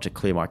I wanted to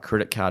clear my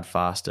credit card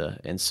faster.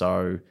 And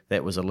so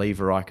that was a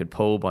lever I could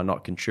pull by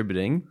not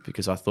contributing,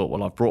 because I thought,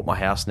 well, I've bought my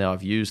house now,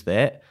 I've used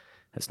that.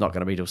 it's not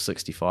going to be till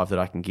 65 that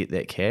I can get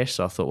that cash.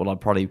 So I thought, well, I'd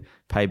probably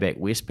pay back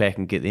Westpac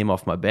and get them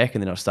off my back,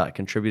 and then I'll start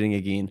contributing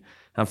again.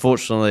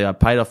 Unfortunately, I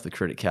paid off the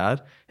credit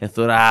card and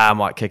thought, I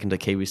might kick into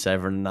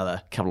Kiwisaver in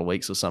another couple of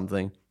weeks or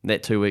something. And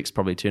that 2 weeks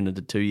probably turned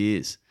into 2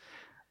 years.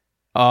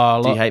 Do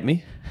you hate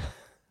me?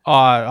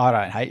 I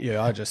don't hate you.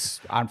 I just,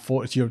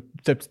 unfortunately,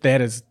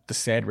 that is the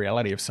sad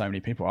reality of so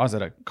many people. I was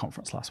at a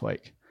conference last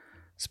week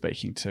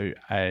speaking to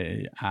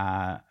a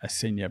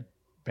senior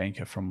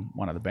banker from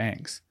one of the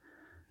banks,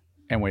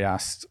 and we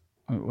asked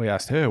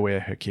her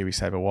where her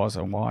Kiwisaver was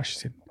and why. She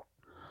said,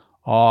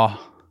 I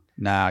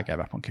gave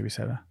up on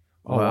Kiwisaver.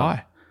 Wow.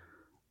 Why?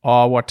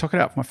 Well, I took it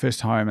out for my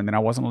first home, and then I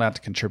wasn't allowed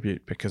to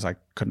contribute because I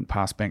couldn't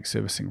pass bank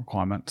servicing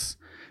requirements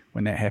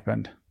when that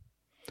happened.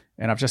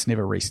 And I've just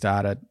never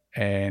restarted.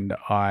 And now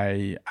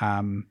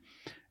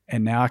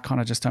I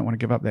kind of just don't want to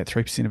give up that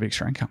 3% of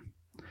extra income.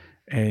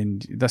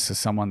 And this is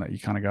someone that you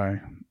kind of go,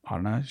 I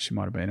don't know, she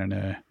might have been in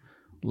her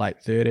late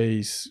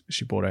 30s.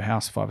 She bought her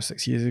house 5 or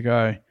 6 years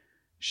ago.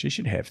 She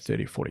should have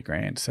 30 or 40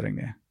 grand sitting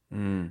there.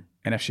 And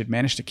if she'd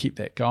managed to keep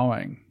that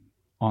going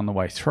on the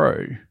way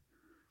through,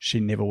 she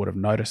never would have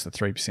noticed the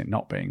 3%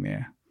 not being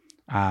there.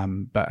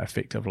 But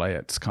effectively,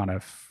 it's kind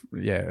of,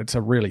 it's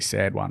a really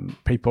sad one.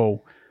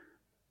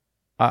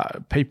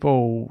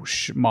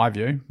 My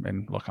view,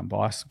 and look, I'm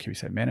biased,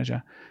 Kiwisaver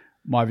manager,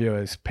 my view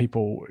is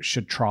people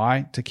should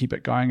try to keep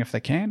it going if they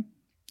can.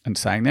 And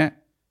saying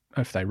that,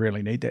 if they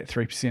really need that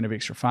 3% of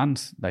extra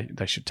funds,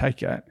 they should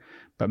take it,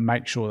 but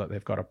make sure that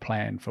they've got a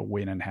plan for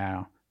when and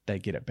how they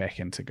get it back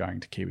into going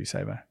to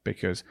Kiwisaver.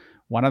 Because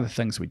one of the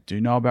things we do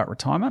know about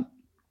retirement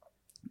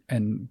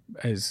and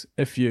is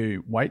if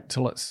you wait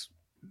till it's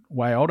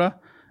way older,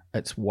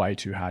 it's way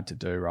too hard to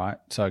do, right?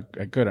 So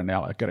a good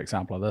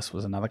example of this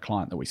was another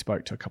client that we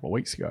spoke to a couple of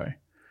weeks ago.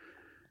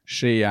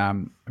 She,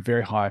 a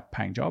very high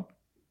paying job,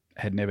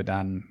 had never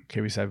done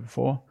Kiwisaver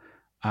before.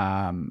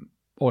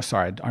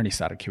 I'd only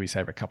started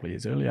Kiwisaver a couple of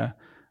years earlier.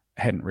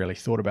 Hadn't really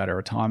thought about her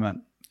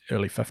retirement,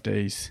 early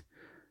 50s.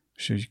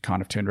 She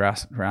kind of turned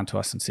around to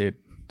us and said,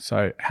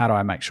 so how do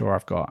I make sure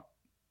I've got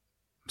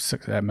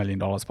 $1 million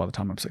by the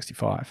time I'm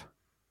 65?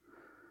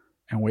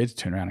 And we had to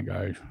turn around and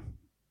go,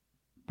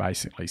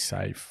 basically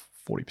save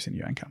 40% of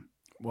your income.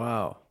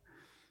 Wow.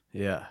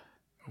 Yeah.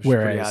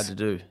 Whereas, pretty hard to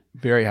do.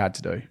 Very hard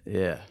to do.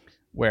 Yeah.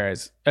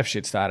 Whereas if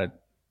she'd started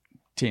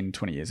 10,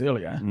 20 years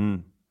earlier,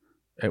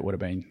 it would have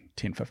been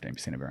 10,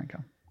 15% of her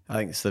income. I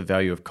think it's the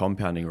value of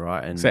compounding,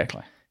 right? And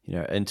exactly.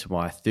 Into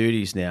my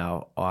 30s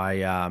now,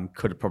 I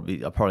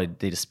probably need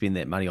to spend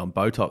that money on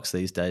Botox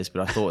these days,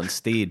 but I thought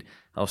instead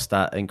I'll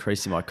start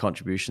increasing my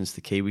contributions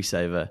to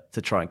Kiwisaver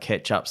to try and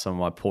catch up some of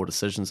my poor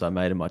decisions I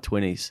made in my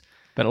 20s.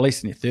 But at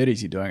least in your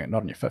 30s, you're doing it,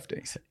 not in your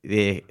 50s.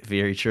 Yeah,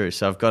 very true.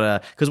 So I've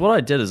got because what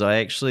I did is I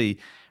actually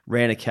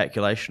ran a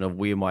calculation of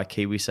where my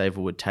Kiwisaver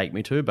would take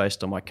me to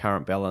based on my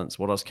current balance,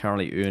 what I was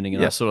currently earning.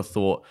 And I sort of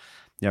thought,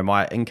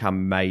 my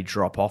income may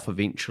drop off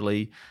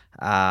eventually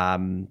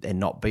and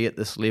not be at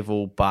this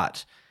level.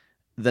 But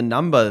the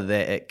number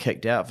that it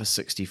kicked out for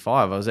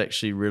 65, I was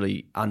actually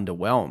really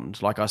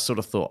underwhelmed. Like I sort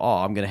of thought,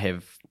 I'm going to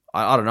have,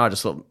 I don't know, I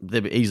just thought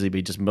there'd easily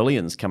be just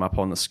millions come up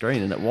on the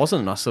screen, and it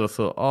wasn't. And I sort of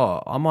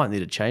thought, I might need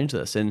to change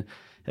this. And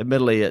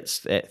admittedly,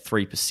 it's at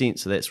 3%,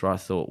 so that's where I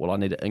thought, well, I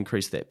need to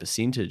increase that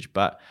percentage.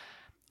 But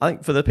I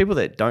think for the people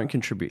that don't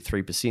contribute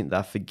 3%,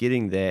 they're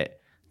forgetting that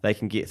they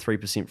can get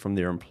 3% from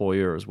their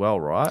employer as well,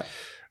 right?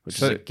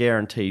 Which is a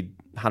guaranteed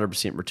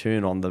 100%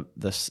 return on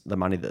the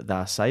money that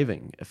they're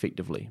saving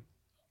effectively.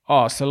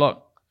 So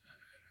look,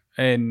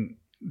 and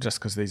just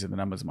because these are the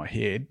numbers in my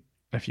head,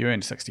 if you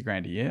earn 60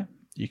 grand a year,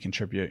 you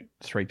contribute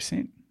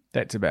 3%.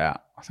 That's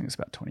about, I think it's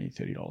about $20,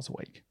 $30 a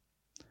week.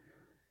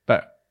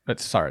 But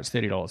it's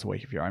 $30 a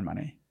week of your own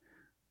money.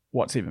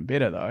 What's even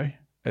better though,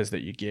 is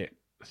that you get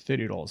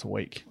 $30 a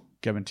week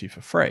given to you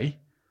for free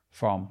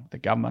from the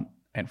government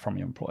and from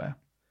your employer.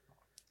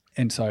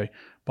 And so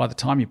by the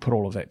time you put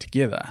all of that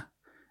together,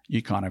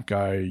 you kind of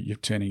go, you're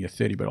turning your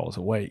 $30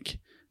 a week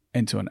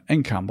into an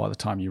income by the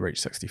time you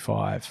reach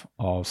 65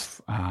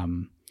 of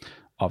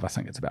I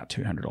think it's about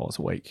 $200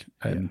 a week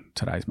in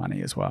today's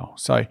money as well.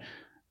 So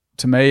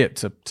to me,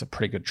 it's a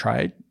pretty good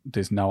trade.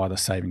 There's no other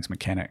savings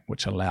mechanic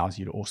which allows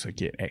you to also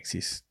get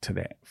access to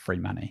that free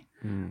money,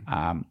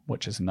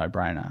 which is a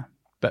no-brainer.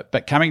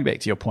 But coming back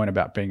to your point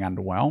about being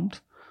underwhelmed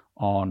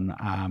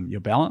on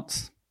your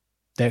balance,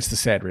 that's the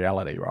sad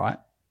reality, right?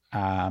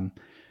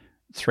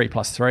 3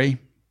 plus 3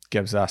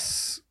 gives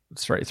us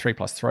 3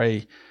 plus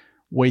 3.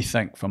 We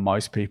think for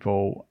most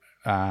people,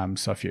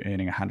 so if you're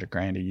earning 100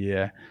 grand a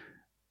year,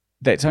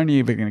 that's only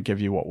ever going to give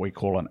you what we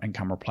call an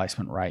income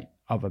replacement rate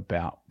of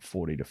about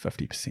 40 to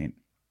 50%.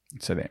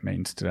 So that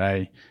means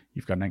today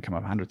you've got an income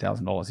of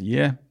 $100,000 a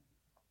year,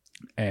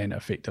 and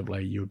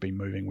effectively you would be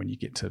moving when you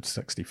get to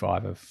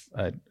 65 of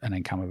an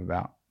income of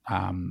about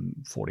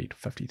 $40 to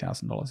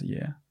 $50,000 a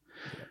year.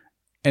 Yeah.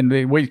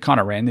 And we kind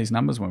of ran these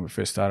numbers when we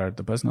first started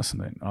the business,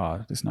 and then,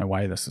 there's no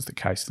way this is the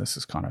case. This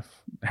is kind of,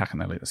 how can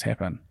they let this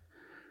happen?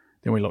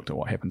 Then we looked at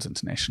what happens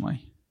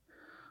internationally.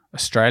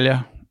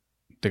 Australia,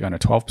 they're going to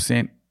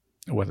 12%.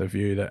 with a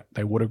view that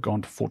they would have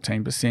gone to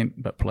 14%,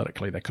 but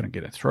politically they couldn't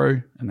get it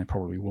through, and they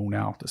probably will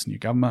now with this new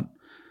government.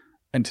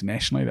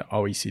 Internationally, the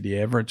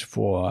OECD average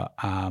for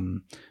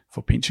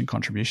pension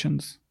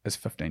contributions is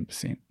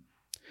 15%.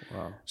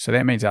 Wow. So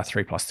that means our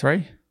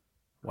 3+3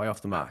 way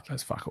off the mark.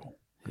 Is fuck all.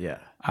 Yeah.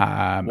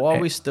 Why are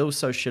we still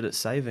so shit at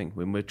saving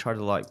when we try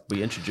to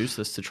we introduce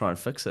this to try and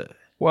fix it?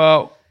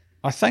 Well,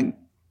 I think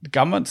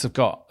governments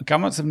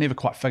have never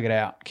quite figured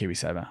out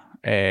Kiwisaver.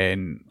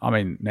 And I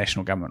mean,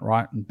 national government,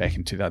 right? And back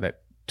in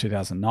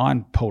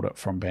 2009, pulled it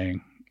from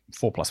being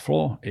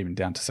 4+4 even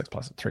down to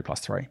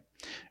 3+3.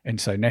 And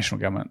so national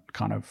government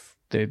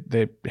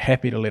they're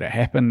happy to let it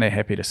happen. They're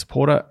happy to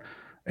support it.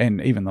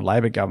 And even the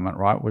Labor government,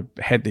 right? We've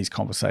had these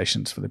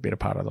conversations for the better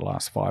part of the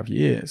last 5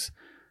 years.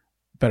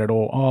 But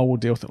we'll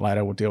deal with it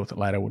later, we'll deal with it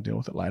later, we'll deal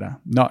with it later.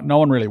 No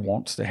one really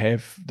wants to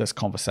have this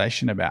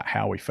conversation about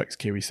how we fix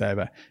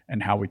Kiwisaver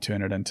and how we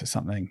turn it into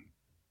something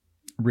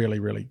really,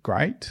 really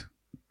great.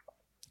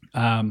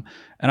 And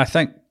I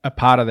think a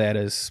part of that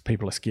is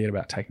people are scared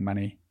about taking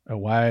money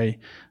away.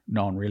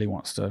 No one really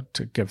wants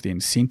to give the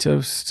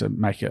incentives to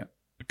make it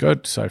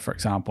good. So, for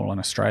example, in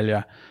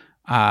Australia,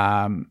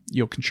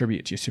 you'll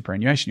contribute to your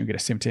superannuation, you'll get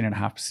a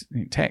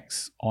 17.5%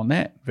 tax on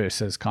that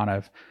versus kind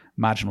of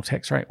marginal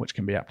tax rate, which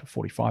can be up to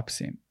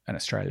 45% in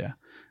Australia,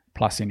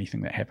 plus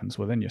anything that happens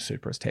within your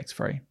super is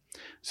tax-free.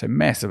 So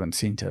massive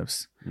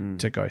incentives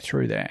to go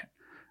through that.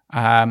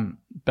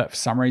 But for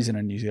some reason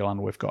in New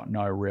Zealand, we've got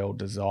no real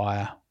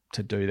desire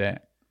to do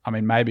that. I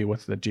mean, maybe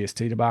with the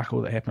GST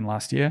debacle that happened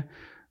last year,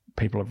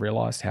 people have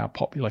realised how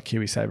popular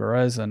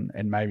Kiwisaver is, and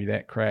maybe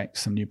that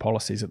creates some new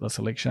policies at this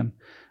election.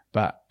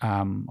 But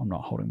I'm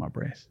not holding my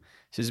breath.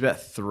 So there's about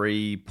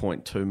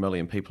 3.2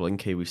 million people in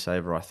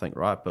Kiwisaver, I think,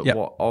 right? But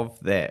what of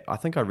that? I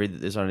think I read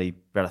that there's only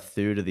about a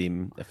third of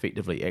them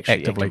effectively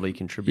actively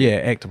contributing. Yeah,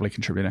 actively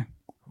contributing.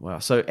 Wow.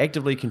 So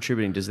actively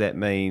contributing, does that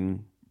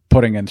mean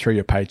putting in through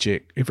your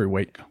paycheck every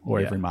week or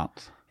every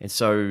month? And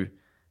so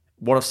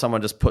what if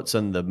someone just puts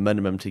in the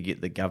minimum to get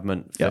the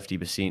government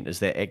 50%? Is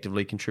that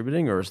actively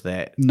contributing, or is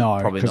that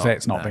no? Because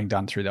that's not being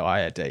done through the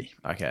IRD.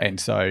 Okay. And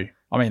so,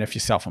 I mean, if you're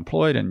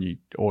self-employed and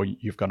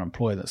you've got an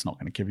employer that's not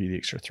going to give you the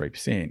extra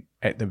 3%,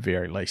 at the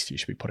very least, you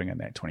should be putting in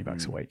that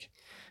 $20 a week.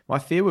 My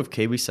fear with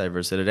Kiwisaver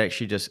is that it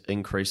actually just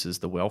increases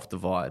the wealth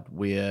divide,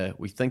 where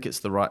we think it's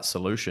the right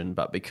solution,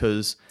 but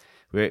because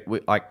we're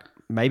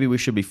maybe we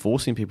should be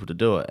forcing people to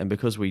do it, and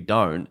because we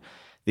don't,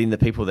 then the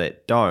people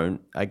that don't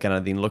are going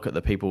to then look at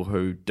the people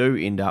who do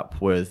end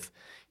up with,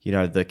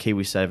 the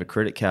Kiwisaver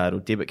credit card or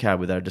debit card,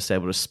 where they're just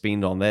able to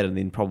spend on that, and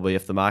then probably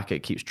if the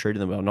market keeps treating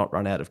them well, not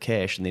run out of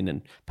cash and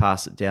then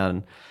pass it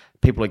down.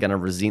 People are going to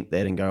resent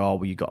that and go, oh,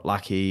 well, you got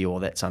lucky, or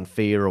that's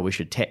unfair, or we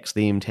should tax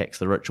them, tax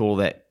the rich. All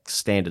that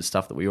standard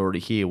stuff that we already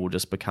hear will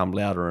just become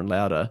louder and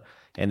louder.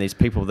 And these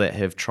people that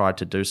have tried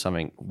to do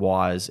something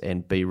wise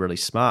and be really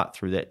smart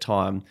through that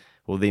time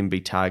will then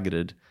be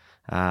targeted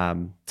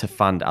to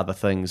fund other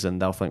things,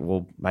 and they'll think,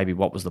 well, maybe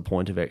what was the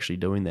point of actually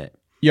doing that?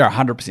 You're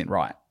 100%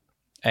 right.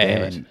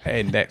 And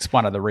that's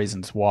one of the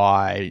reasons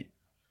why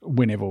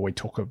whenever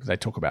they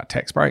talk about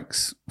tax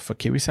breaks for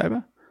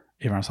Kiwisaver,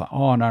 everyone's like,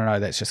 oh, no,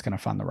 that's just going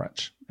to fund the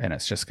rich, and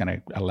it's just going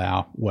to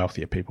allow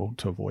wealthier people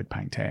to avoid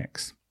paying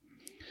tax.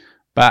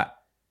 But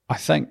I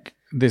think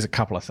there's a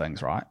couple of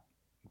things, right?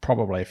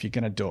 Probably if you're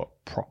going to do it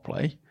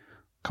properly,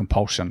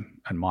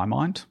 compulsion, in my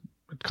mind,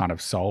 it kind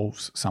of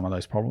solves some of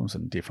those problems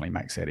and definitely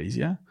makes that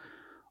easier.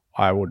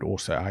 I would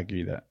also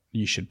argue that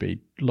you should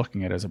be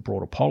looking at it as a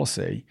broader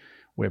policy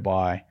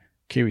whereby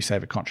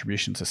Kiwisaver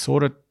contributions are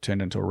sorted,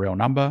 turned into a real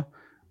number.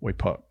 We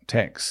put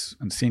tax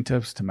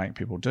incentives to make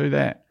people do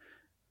that.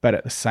 But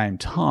at the same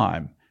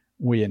time,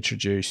 we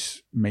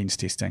introduce means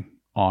testing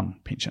on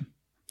pension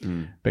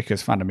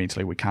because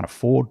fundamentally we can't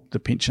afford the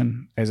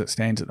pension as it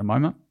stands at the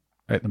moment.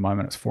 At the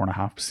moment, it's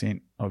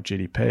 4.5% of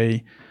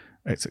GDP.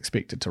 It's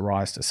expected to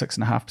rise to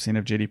 6.5%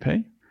 of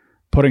GDP.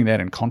 Putting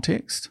that in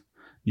context,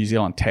 New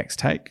Zealand tax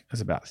take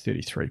is about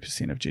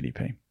 33% of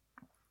GDP.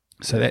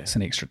 So that's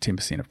an extra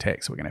 10% of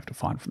tax we're going to have to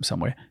find from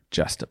somewhere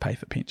just to pay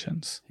for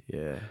pensions.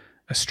 Yeah.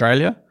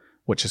 Australia,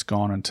 which has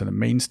gone into the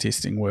means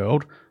testing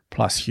world,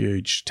 plus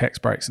huge tax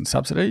breaks and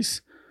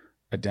subsidies,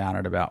 are down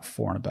at about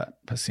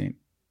 4%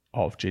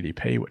 of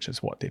GDP, which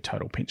is what their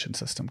total pension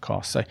system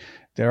costs. So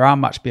there are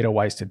much better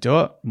ways to do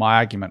it. My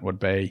argument would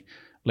be,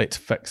 let's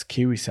fix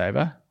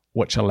Kiwisaver,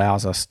 which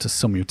allows us to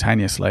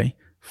simultaneously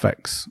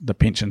fix the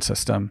pension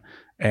system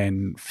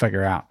and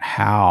figure out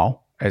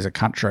how, as a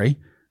country,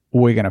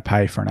 we're going to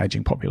pay for an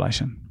aging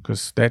population,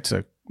 because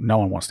no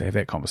one wants to have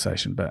that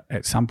conversation, but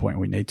at some point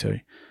we need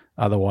to.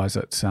 Otherwise,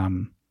 it's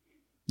going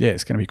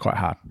to be quite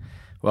hard.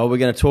 Well, we're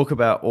going to talk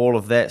about all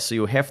of that, so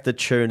you'll have to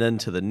tune in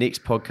to the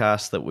next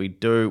podcast that we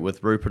do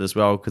with Rupert as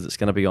well, because it's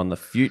going to be on the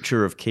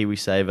future of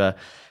Kiwisaver.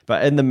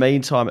 But in the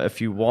meantime, if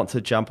you want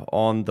to jump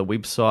on the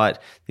website,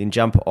 then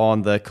jump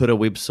on the Kōura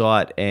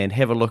website and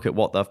have a look at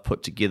what they've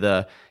put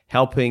together,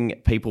 helping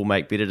people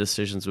make better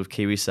decisions with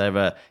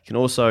Kiwisaver. You can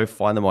also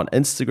find them on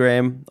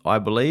Instagram, I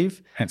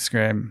believe.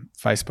 Instagram,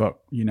 Facebook,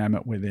 you name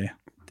it, we're there.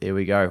 There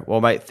we go.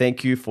 Well, mate,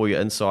 thank you for your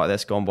insight.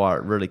 That's gone by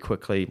really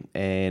quickly,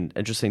 and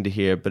interesting to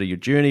hear a bit of your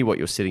journey, what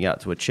you're setting out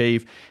to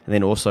achieve, and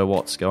then also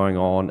what's going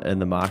on in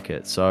the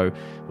market. So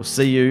we'll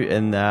see you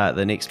in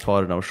the next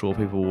pod, and I'm sure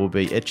people will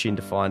be itching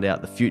to find out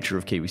the future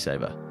of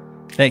Kiwisaver.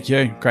 Thank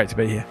you. Great to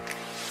be here.